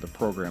top of the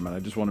program, and I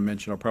just want to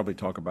mention I'll probably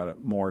talk about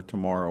it more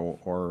tomorrow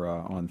or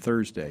on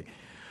Thursday.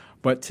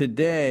 But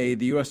today,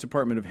 the U.S.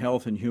 Department of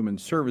Health and Human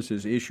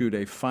Services issued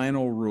a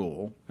final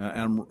rule,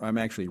 and I'm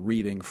actually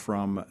reading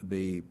from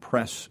the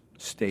press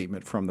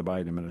statement from the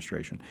Biden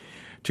administration,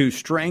 to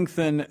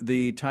strengthen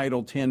the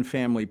Title X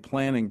family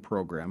planning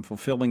program,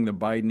 fulfilling the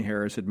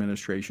Biden-Harris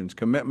administration's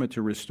commitment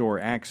to restore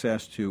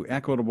access to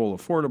equitable,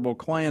 affordable,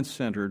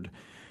 client-centered,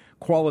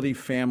 quality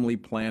family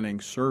planning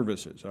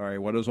services. All right,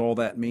 what does all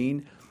that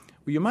mean?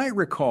 Well, you might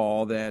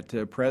recall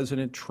that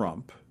President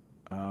Trump,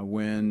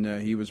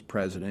 when he was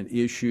president,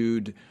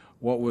 issued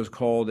what was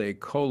called a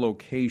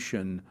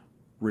co-location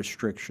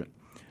restriction.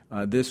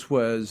 This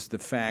was the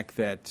fact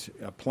that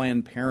a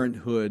Planned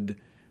Parenthood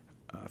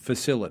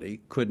facility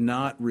could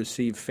not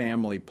receive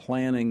family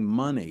planning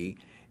money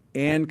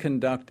and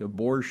conduct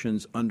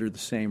abortions under the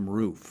same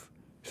roof.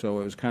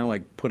 So it was kind of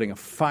like putting a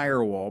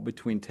firewall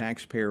between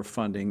taxpayer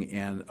funding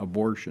and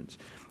abortions.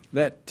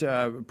 That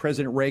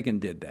President Reagan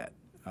did that.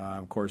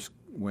 Of course,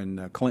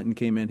 when Clinton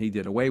came in, he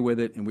did away with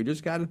it, and we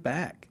just got it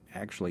back,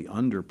 actually,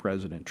 under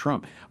President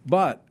Trump.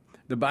 But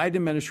the Biden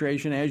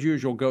administration, as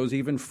usual, goes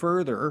even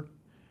further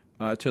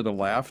to the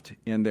left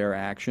in their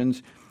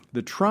actions.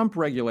 The Trump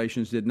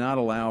regulations did not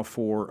allow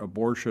for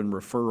abortion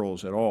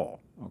referrals at all.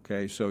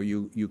 Okay, so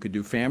you could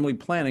do family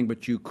planning,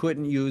 but you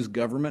couldn't use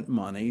government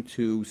money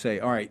to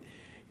say, all right,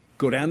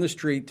 go down the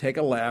street, take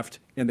a left,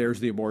 and there's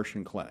the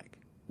abortion clinic.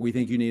 We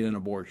think you need an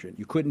abortion.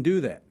 You couldn't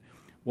do that.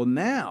 Well,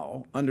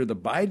 now, under the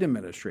Biden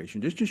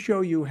administration, just to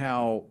show you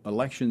how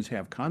elections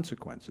have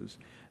consequences,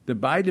 the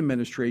Biden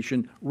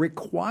administration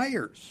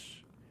requires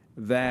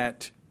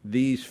that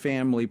these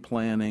family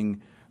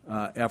planning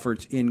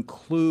efforts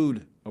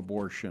include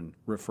abortion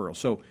referral.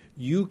 So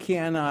you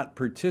cannot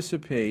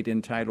participate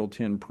in Title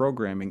X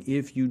programming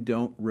if you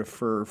don't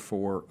refer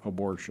for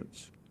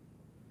abortions.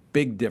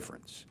 Big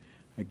difference.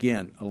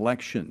 Again,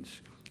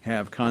 elections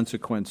have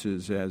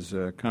consequences, as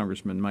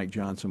Congressman Mike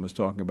Johnson was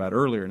talking about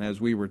earlier. And as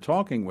we were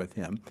talking with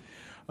him,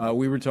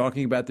 we were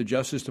talking about the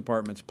Justice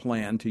Department's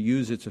plan to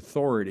use its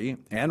authority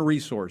and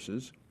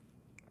resources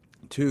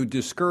to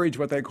discourage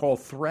what they call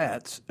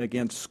threats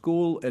against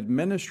school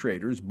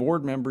administrators,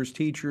 board members,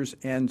 teachers,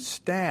 and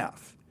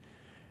staff.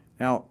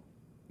 Now,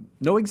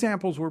 no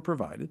examples were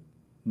provided.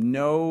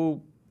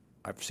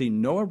 I've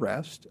seen no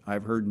arrest.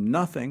 I've heard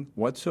nothing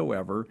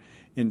whatsoever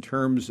in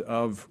terms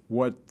of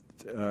what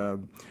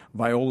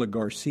Viola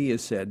Garcia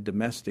said,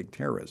 domestic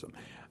terrorism.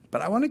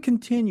 But I want to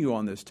continue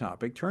on this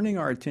topic, turning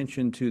our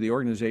attention to the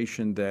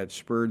organization that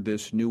spurred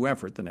this new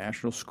effort, the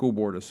National School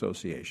Board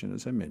Association,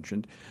 as I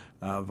mentioned,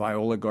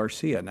 Viola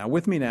Garcia. Now,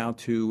 with me now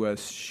to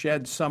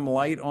shed some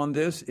light on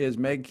this is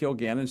Meg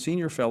Kilgannon,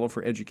 Senior Fellow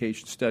for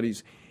Education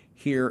Studies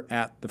here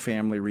at the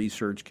Family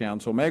Research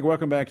Council. Meg,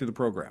 welcome back to the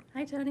program.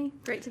 Hi, Tony.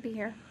 Great to be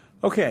here.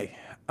 Okay.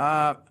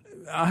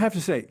 I have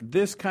to say,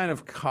 this kind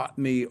of caught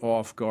me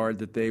off guard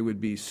that they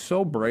would be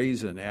so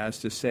brazen as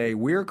to say,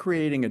 we're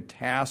creating a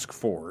task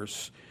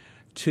force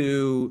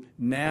to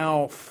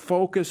now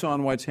focus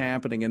on what's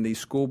happening in these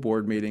school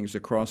board meetings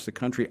across the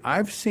country.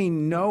 I've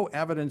seen no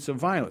evidence of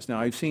violence. Now,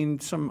 I've seen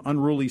some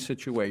unruly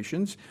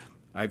situations.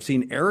 I've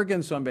seen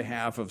arrogance on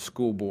behalf of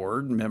school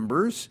board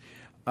members.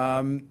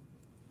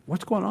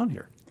 What's going on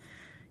here?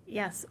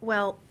 Yes.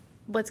 Well,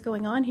 what's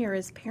going on here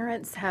is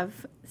parents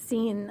have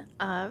seen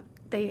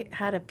they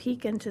had a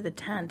peek into the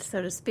tent,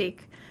 so to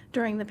speak,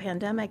 during the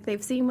pandemic.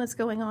 They've seen what's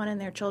going on in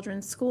their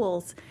children's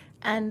schools,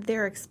 and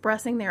they're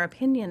expressing their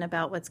opinion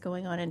about what's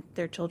going on in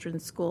their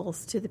children's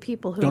schools to the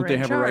people who are in charge. Don't they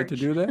have a right to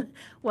do that?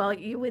 Well,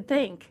 you would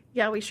think.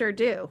 Yeah, we sure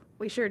do.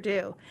 We sure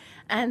do.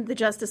 And the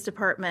Justice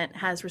Department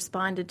has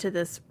responded to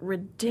this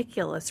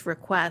ridiculous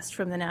request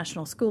from the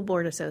National School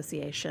Board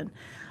Association,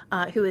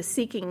 who is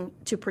seeking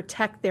to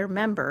protect their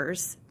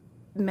members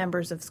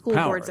of school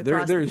boards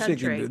across the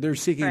country. They're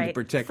seeking to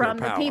protect from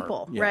their power. The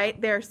people,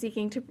 right? They're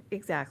seeking to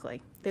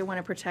exactly. They want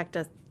to protect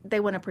us. They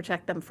want to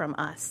protect them from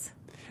us.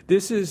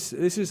 This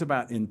is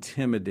about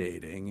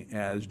intimidating,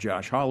 as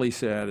Josh Hawley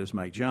said, as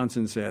Mike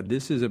Johnson said.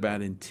 This is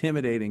about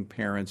intimidating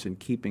parents and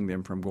keeping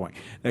them from going.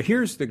 Now,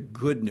 here's the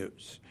good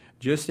news.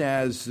 Just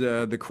as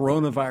the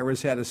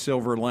coronavirus had a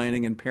silver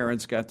lining and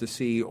parents got to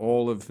see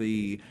all of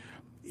the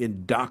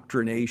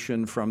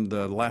indoctrination from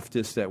the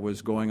leftists that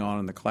was going on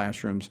in the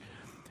classrooms,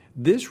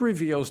 this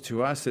reveals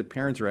to us that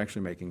parents are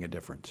actually making a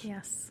difference.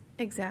 Yes,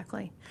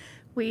 exactly.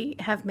 We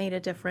have made a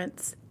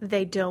difference.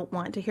 They don't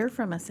want to hear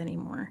from us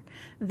anymore.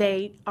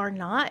 They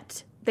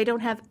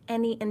don't have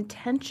any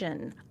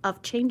intention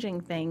of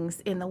changing things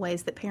in the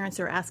ways that parents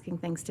are asking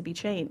things to be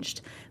changed.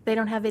 They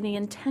don't have any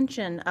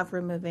intention of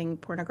removing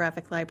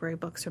pornographic library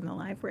books from the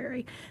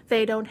library.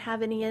 They don't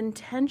have any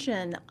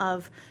intention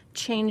of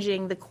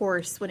changing the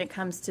course when it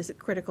comes to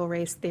critical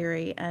race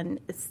theory and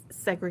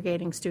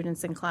segregating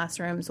students in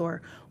classrooms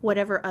or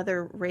whatever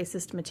other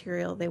racist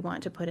material they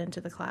want to put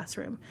into the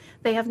classroom.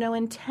 They have no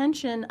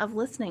intention of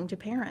listening to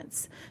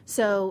parents.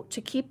 So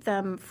to keep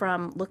them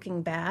from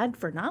looking bad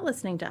for not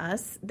listening to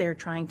us, they're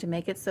trying to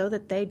make it so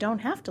that they don't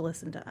have to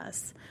listen to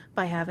us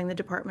by having the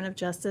Department of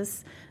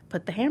Justice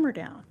put the hammer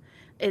down.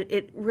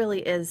 It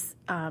really is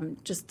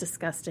just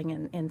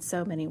disgusting in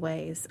so many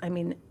ways. I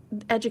mean,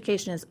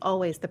 education is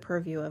always the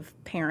purview of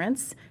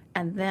parents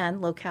and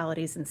then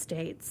localities and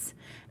states.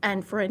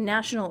 And for a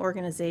national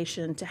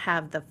organization to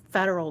have the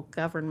federal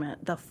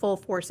government, the full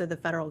force of the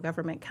federal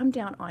government, come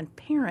down on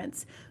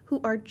parents who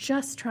are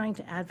just trying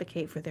to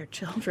advocate for their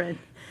children,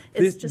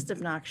 it's just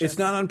obnoxious. It's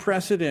not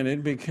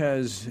unprecedented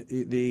because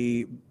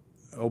the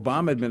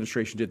Obama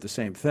administration did the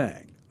same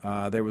thing.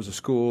 There was a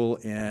school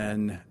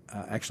in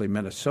actually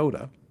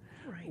Minnesota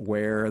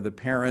where the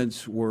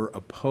parents were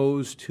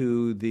opposed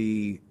to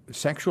the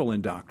sexual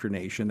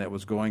indoctrination that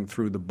was going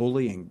through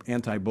the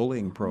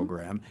anti-bullying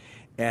program.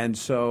 And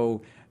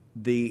so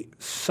the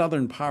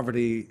Southern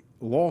Poverty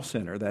Law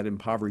Center, that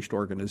impoverished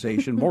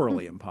organization,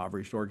 morally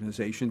impoverished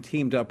organization,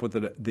 teamed up with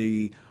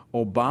the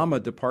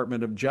Obama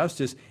Department of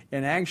Justice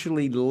and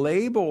actually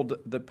labeled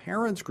the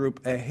parents group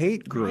a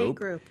hate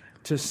group.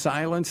 To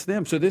silence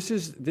them. So this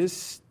is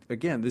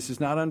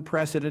not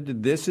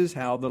unprecedented. This is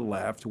how the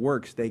left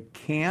works. They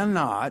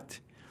cannot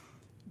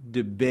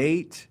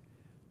debate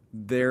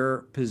their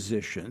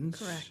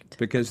positions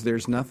because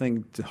there's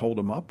nothing to hold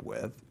them up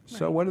with. Right.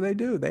 So what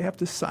do? They have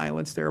to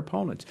silence their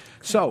opponents.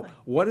 Exactly. So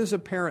what is a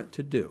parent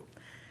to do?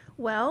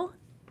 Well,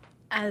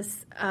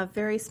 as a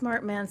very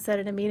smart man said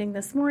at a meeting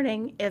this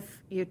morning,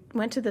 if you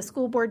went to the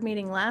school board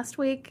meeting last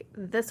week,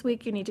 this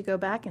week you need to go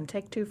back and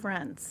take 2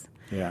 friends.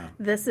 Yeah.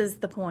 This is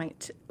the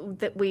point,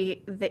 that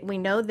we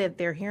know that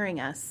they're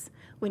hearing us.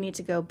 We need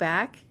to go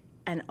back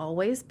and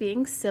always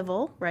being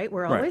civil, right?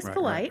 We're always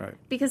polite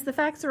because the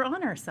facts are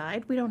on our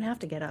side. We don't have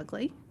to get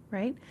ugly,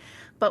 right?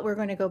 But we're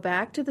going to go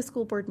back to the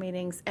school board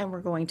meetings and we're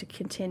going to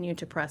continue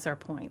to press our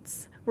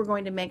points. We're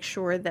going to make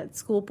sure that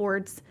school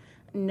boards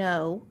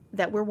know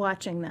that we're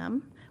watching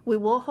them. We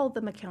will hold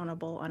them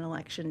accountable on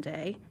Election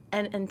Day.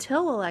 And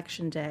until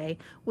Election Day,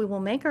 we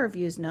will make our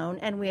views known,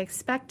 and we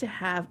expect to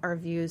have our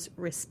views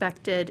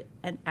respected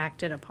and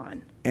acted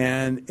upon.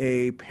 And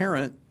a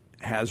parent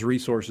has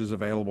resources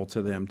available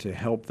to them to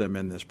help them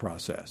in this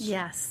process.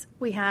 Yes.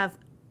 We have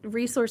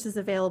resources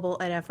available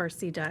at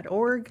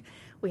frc.org.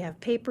 We have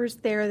papers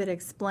there that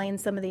explain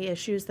some of the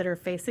issues that are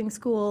facing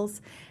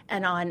schools.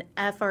 And on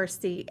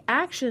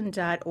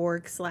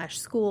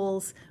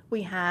frcaction.org/schools,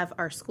 we have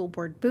our school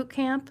board boot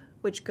camp,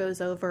 which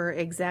goes over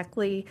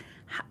exactly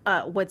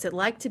what's it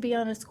like to be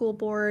on a school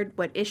board,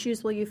 what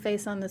issues will you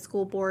face on the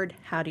school board,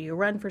 how do you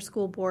run for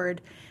school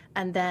board,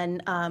 and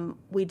then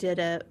we did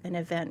an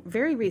event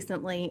very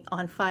recently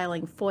on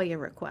filing FOIA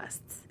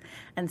requests.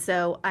 And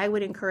so I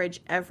would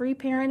encourage every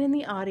parent in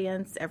the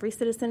audience, every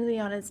citizen in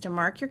the audience to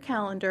mark your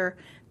calendar.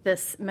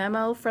 This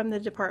memo from the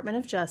Department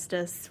of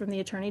Justice, from the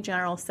Attorney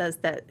General, says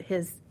that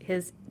his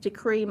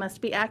decree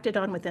must be acted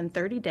on within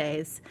 30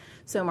 days.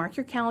 So mark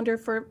your calendar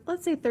for,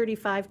 let's say,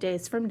 35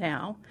 days from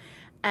now.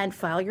 and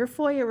file your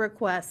FOIA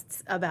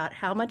requests about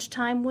how much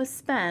time was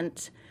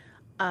spent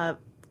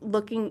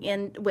looking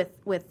in with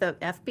the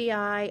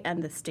FBI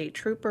and the state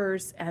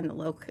troopers and the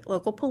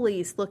local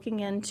police looking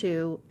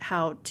into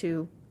how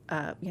to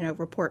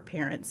report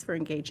parents for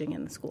engaging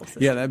in the school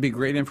system. Yeah, that'd be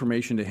great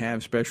information to have,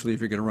 especially if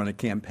you're going to run a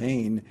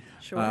campaign.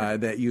 Sure.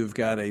 That you've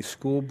got a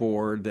school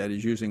board that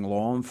is using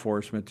law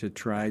enforcement to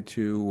try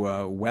to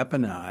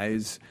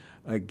weaponize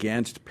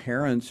against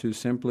parents who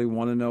simply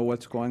want to know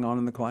what's going on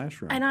in the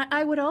classroom. And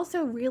I would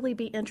also really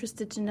be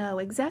interested to know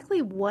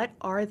exactly what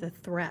are the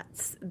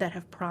threats that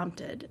have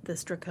prompted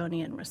this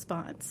draconian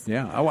response.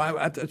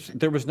 Yeah,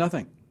 there was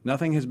nothing.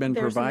 Nothing has been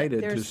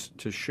provided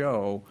to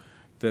show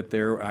that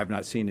I've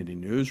not seen any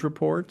news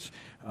reports.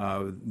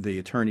 The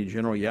Attorney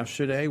General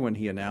yesterday, when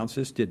he announced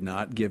this, did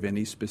not give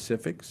any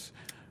specifics.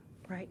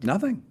 Right.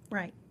 Nothing.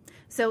 Right.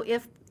 So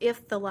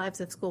if the lives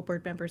of school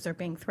board members are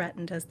being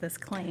threatened, as this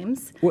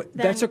claims,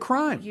 that's a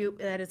crime.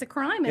 That is a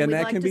crime, and we'd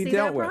that like can to be see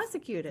dealt that with.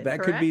 prosecuted. That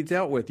correct? could be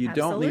dealt with. You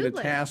Absolutely. don't need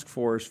a task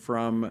force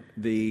from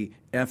the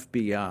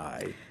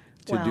FBI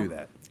to do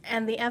that.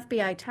 And the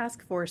FBI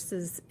task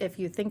forces, if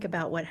you think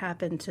about what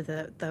happened to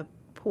the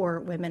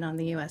poor women on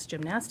the U.S.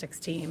 gymnastics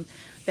team,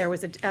 there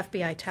was an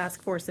FBI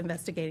task force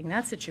investigating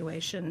that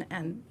situation,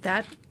 and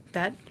that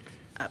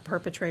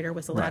perpetrator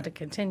was allowed to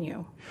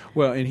continue.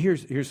 Well, and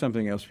here's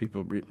something else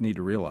people need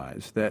to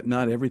realize, that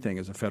not everything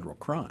is a federal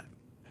crime.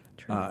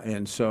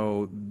 And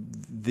so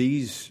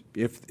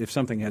if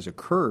something has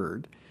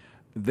occurred,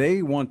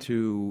 they want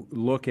to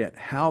look at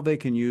how they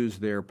can use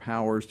their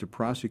powers to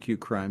prosecute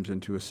crimes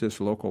and to assist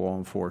local law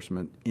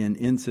enforcement in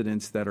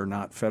incidents that are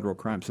not federal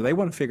crimes. So they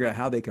want to figure out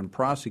how they can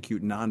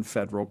prosecute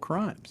non-federal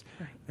crimes.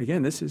 Right.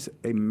 Again, this is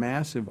a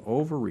massive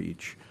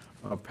overreach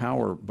of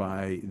power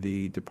by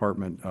the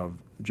Department of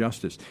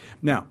Justice.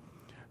 Now,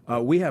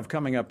 we have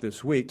coming up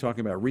this week,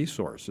 talking about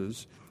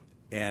resources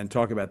and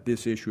talk about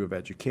this issue of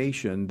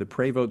education, the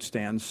Pray Vote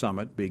Stand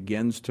Summit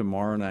begins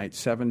tomorrow night,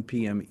 7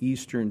 p.m.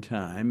 Eastern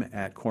Time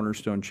at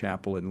Cornerstone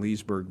Chapel in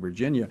Leesburg,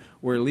 Virginia,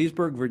 where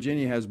Leesburg,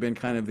 Virginia has been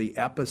kind of the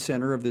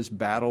epicenter of this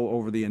battle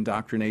over the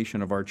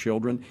indoctrination of our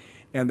children.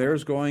 And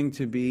there's going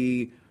to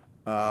be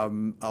a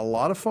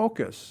lot of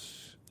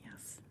focus,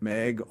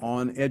 Meg,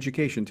 on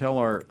education. Tell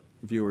our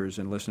viewers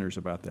and listeners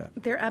about that.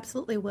 There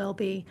absolutely will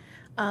be.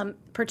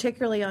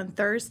 Particularly on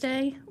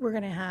Thursday, we're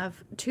going to have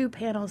 2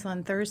 panels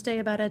on Thursday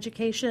about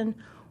education.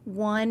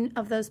 One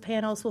of those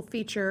panels will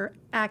feature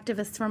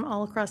activists from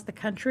all across the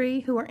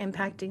country who are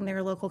impacting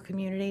their local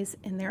communities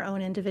in their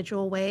own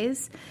individual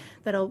ways.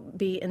 That'll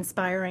be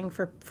inspiring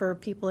for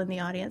people in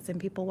the audience and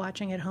people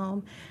watching at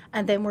home.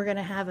 And then we're going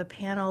to have a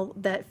panel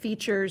that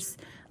features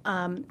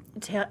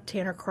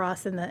Tanner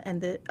Cross and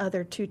the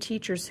other 2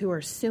 teachers who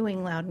are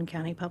suing Loudoun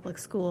County Public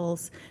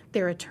Schools.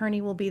 Their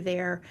attorney will be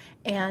there,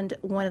 and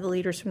one of the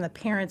leaders from the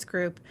parents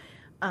group,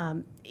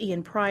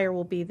 Ian Pryor,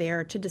 will be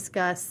there to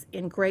discuss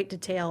in great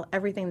detail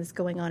everything that's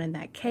going on in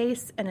that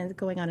case and is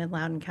going on in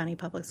Loudoun County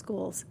Public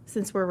Schools,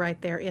 since we're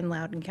right there in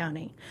Loudoun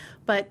County.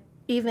 But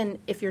even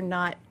if you're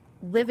not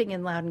living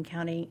in Loudoun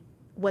County,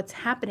 what's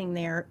happening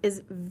there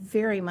is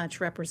very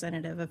much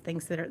representative of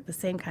things that are the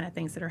same kind of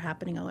things that are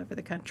happening all over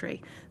the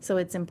country. So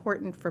it's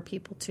important for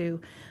people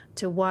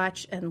to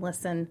watch and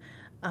listen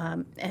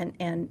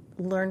and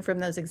learn from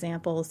those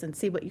examples and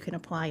see what you can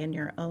apply in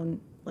your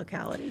own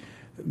locality.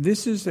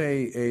 This is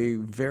a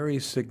very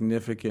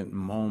significant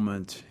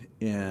moment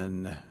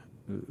in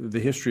the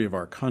history of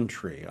our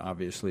country,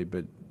 obviously,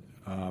 but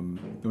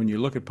when you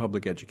look at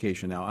public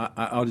education now,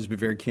 I'll just be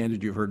very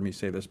candid. You've heard me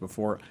say this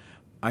before.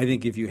 I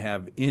think if you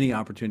have any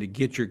opportunity,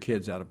 get your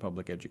kids out of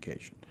public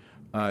education.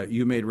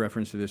 You made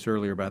reference to this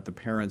earlier about the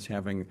parents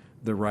having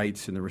the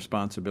rights and the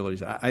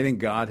responsibilities. I think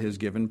God has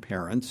given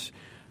parents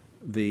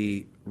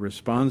the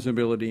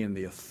responsibility and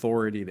the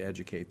authority to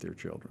educate their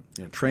children.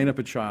 Train up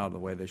a child the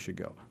way they should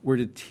go. We're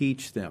to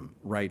teach them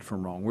right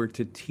from wrong. We're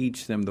to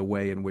teach them the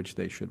way in which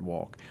they should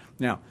walk.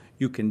 Now,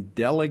 you can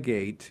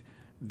delegate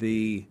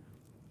the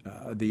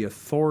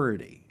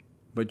authority,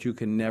 but you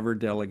can never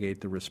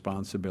delegate the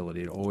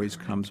responsibility. It always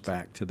comes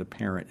back to the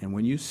parent. And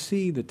when you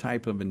see the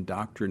type of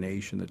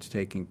indoctrination that's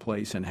taking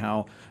place and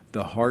how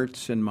the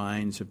hearts and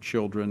minds of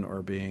children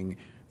are being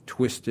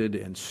twisted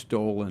and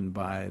stolen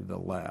by the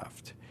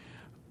left,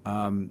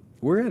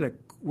 we're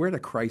at a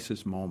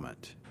crisis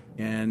moment.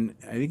 And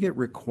I think it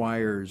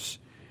requires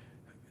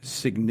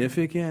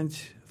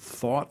significant,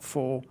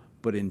 thoughtful,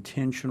 but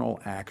intentional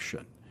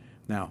action.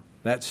 Now,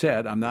 that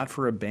said, I'm not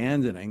for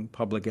abandoning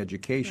public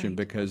education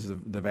because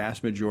the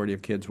vast majority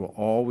of kids will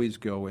always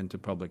go into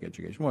public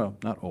education. Well,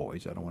 not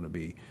always. I don't want to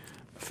be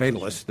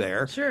fatalist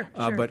there. Sure.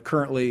 But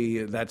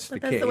currently that's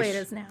the case. That's the way it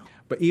is now.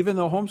 But even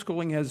though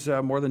homeschooling has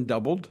more than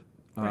doubled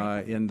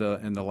in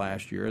the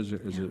last year as a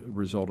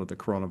result of the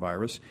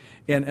coronavirus.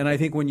 And I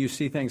think when you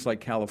see things like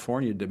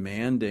California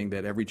demanding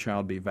that every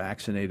child be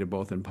vaccinated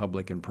both in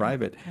public and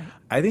private,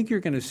 I think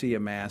you're going to see a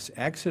mass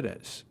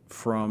exodus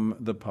from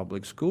the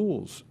public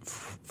schools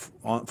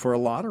for a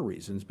lot of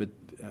reasons. But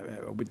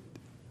I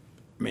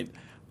mean,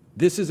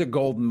 this is a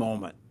golden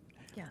moment.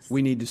 Yes.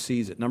 We need to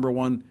seize it. Number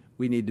one,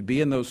 We need to be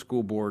in those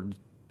school board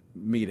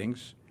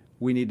meetings.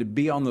 We need to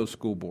be on those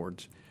school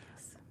boards,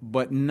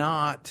 but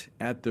not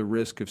at the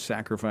risk of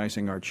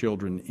sacrificing our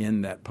children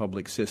in that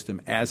public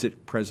system as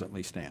it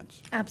presently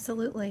stands.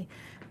 Absolutely.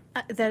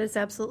 That is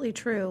absolutely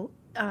true.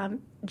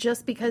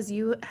 Just because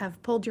you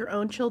have pulled your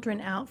own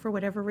children out for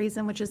whatever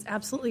reason, which is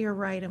absolutely your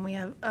right, and we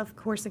have, of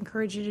course,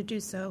 encourage you to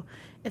do so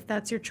if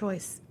that's your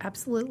choice.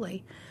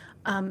 Absolutely.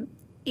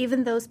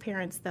 Even those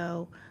parents,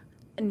 though,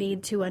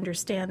 need to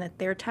understand that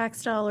their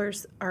tax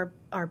dollars are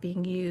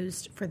being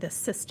used for this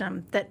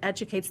system that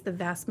educates the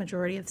vast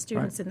majority of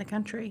students in the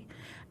country.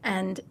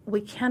 And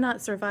we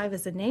cannot survive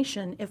as a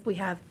nation if we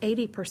have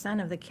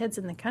 80% of the kids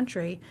in the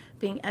country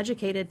being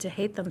educated to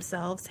hate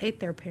themselves, hate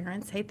their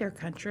parents, hate their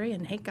country,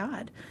 and hate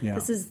God. Yeah.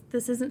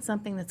 This isn't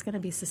something that's going to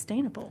be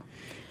sustainable.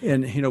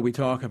 And, we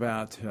talk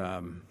about,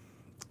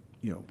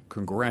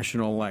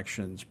 congressional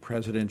elections,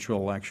 presidential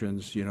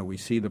elections. We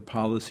see the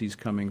policies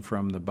coming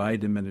from the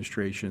Biden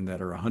administration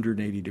that are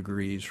 180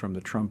 degrees from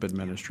the Trump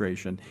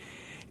administration.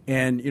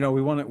 And,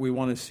 we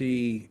want to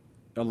see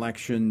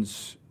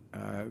elections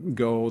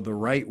go the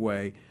right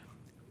way.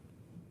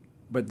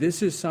 But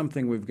this is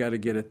something we've got to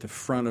get at the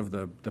front of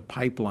the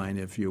pipeline,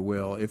 if you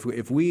will.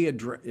 If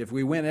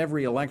we win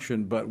every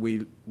election, but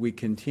we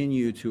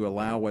continue to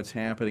allow what's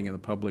happening in the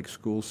public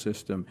school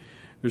system,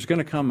 there's going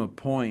to come a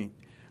point,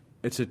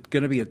 it's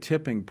going to be a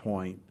tipping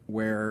point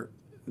where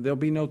there'll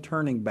be no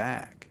turning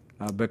back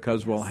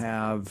because we'll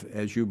have,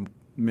 as you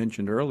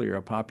mentioned earlier,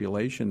 a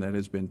population that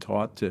has been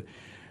taught to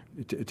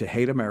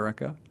hate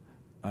America,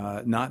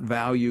 not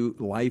value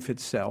life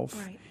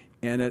itself. Right.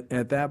 And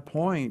at that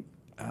point,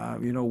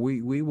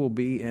 we will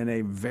be in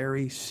a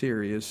very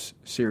serious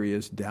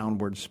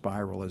downward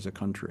spiral as a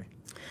country.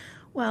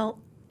 Well,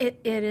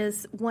 it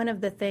is one of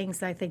the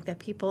things I think that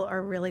people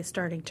are really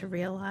starting to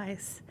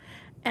realize.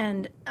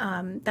 And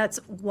that's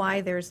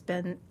why there's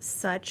been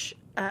such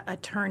a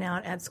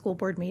turnout at school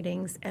board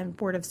meetings and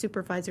Board of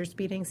Supervisors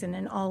meetings and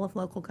in all of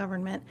local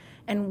government,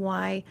 and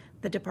why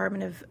the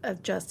Department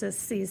of Justice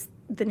sees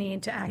the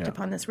need to act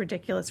upon this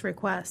ridiculous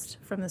request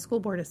from the School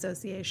Board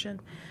Association,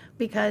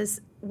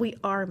 because we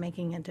are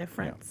making a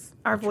difference.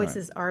 Our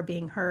voices are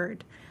being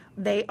heard.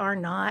 They are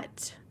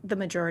not the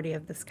majority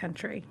of this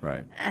country.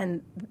 Right.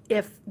 And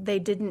if they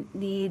didn't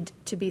need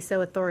to be so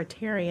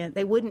authoritarian,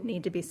 they wouldn't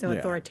need to be so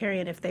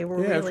authoritarian if they were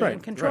really in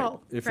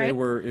control. Right.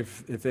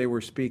 If they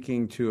were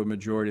speaking to a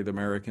majority of the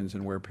Americans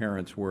and where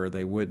parents were,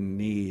 they wouldn't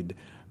need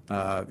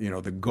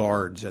the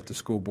guards at the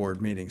school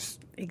board meetings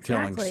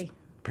telling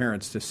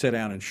parents to sit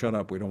down and shut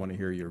up. We don't want to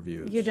hear your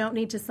views. You don't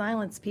need to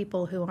silence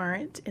people who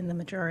aren't in the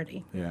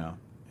majority. Yeah.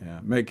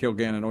 Meg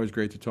Kilgannon, always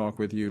great to talk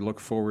with you. Look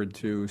forward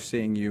to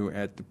seeing you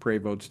at the Pray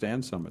Vote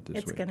Stand Summit this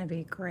week. It's going to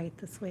be great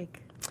this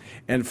week.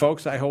 And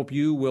folks, I hope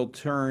you will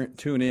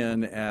tune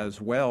in as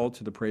well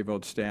to the Pray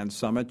Vote Stand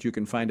Summit. You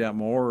can find out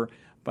more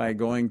by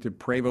going to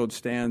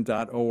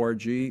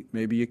prayvotestand.org.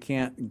 Maybe you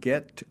can't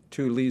get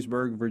to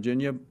Leesburg,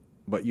 Virginia,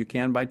 but you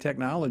can by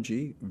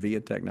technology, via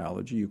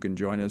technology. You can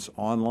join us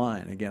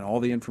online. Again, all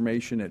the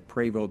information at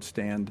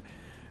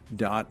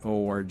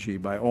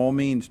prayvotestand.org. By all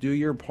means, do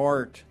your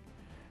part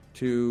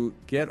to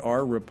get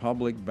our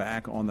republic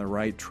back on the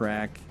right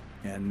track,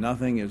 and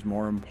nothing is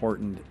more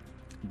important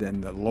than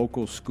the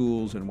local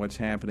schools and what's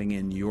happening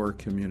in your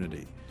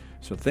community.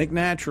 So think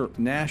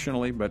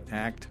nationally, but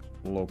act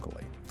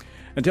locally.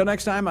 Until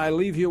next time, I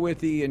leave you with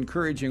the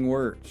encouraging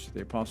words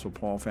the Apostle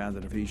Paul found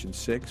in Ephesians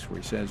 6, where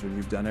he says, when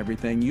you've done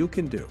everything you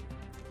can do,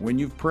 when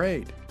you've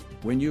prayed,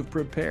 when you've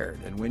prepared,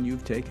 and when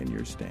you've taken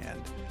your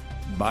stand,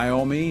 by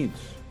all means,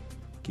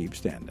 keep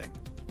standing.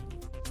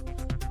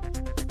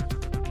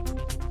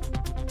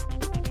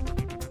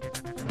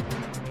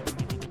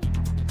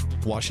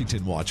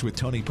 Washington Watch with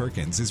Tony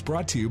Perkins is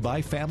brought to you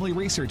by Family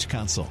Research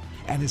Council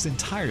and is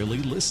entirely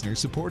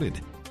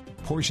listener-supported.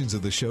 Portions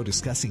of the show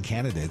discussing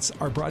candidates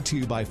are brought to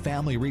you by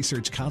Family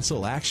Research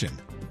Council Action.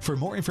 For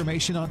more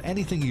information on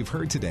anything you've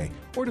heard today,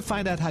 or to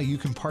find out how you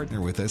can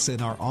partner with us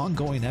in our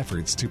ongoing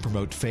efforts to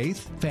promote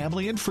faith,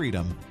 family, and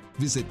freedom,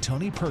 visit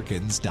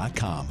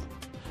TonyPerkins.com.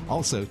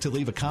 Also, to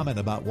leave a comment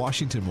about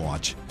Washington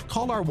Watch,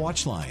 call our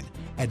watch line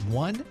at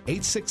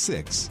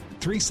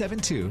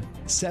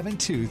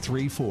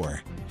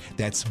 1-866-372-7234.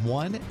 That's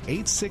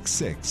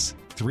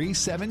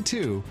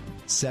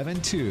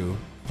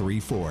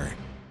 1-866-372-7234.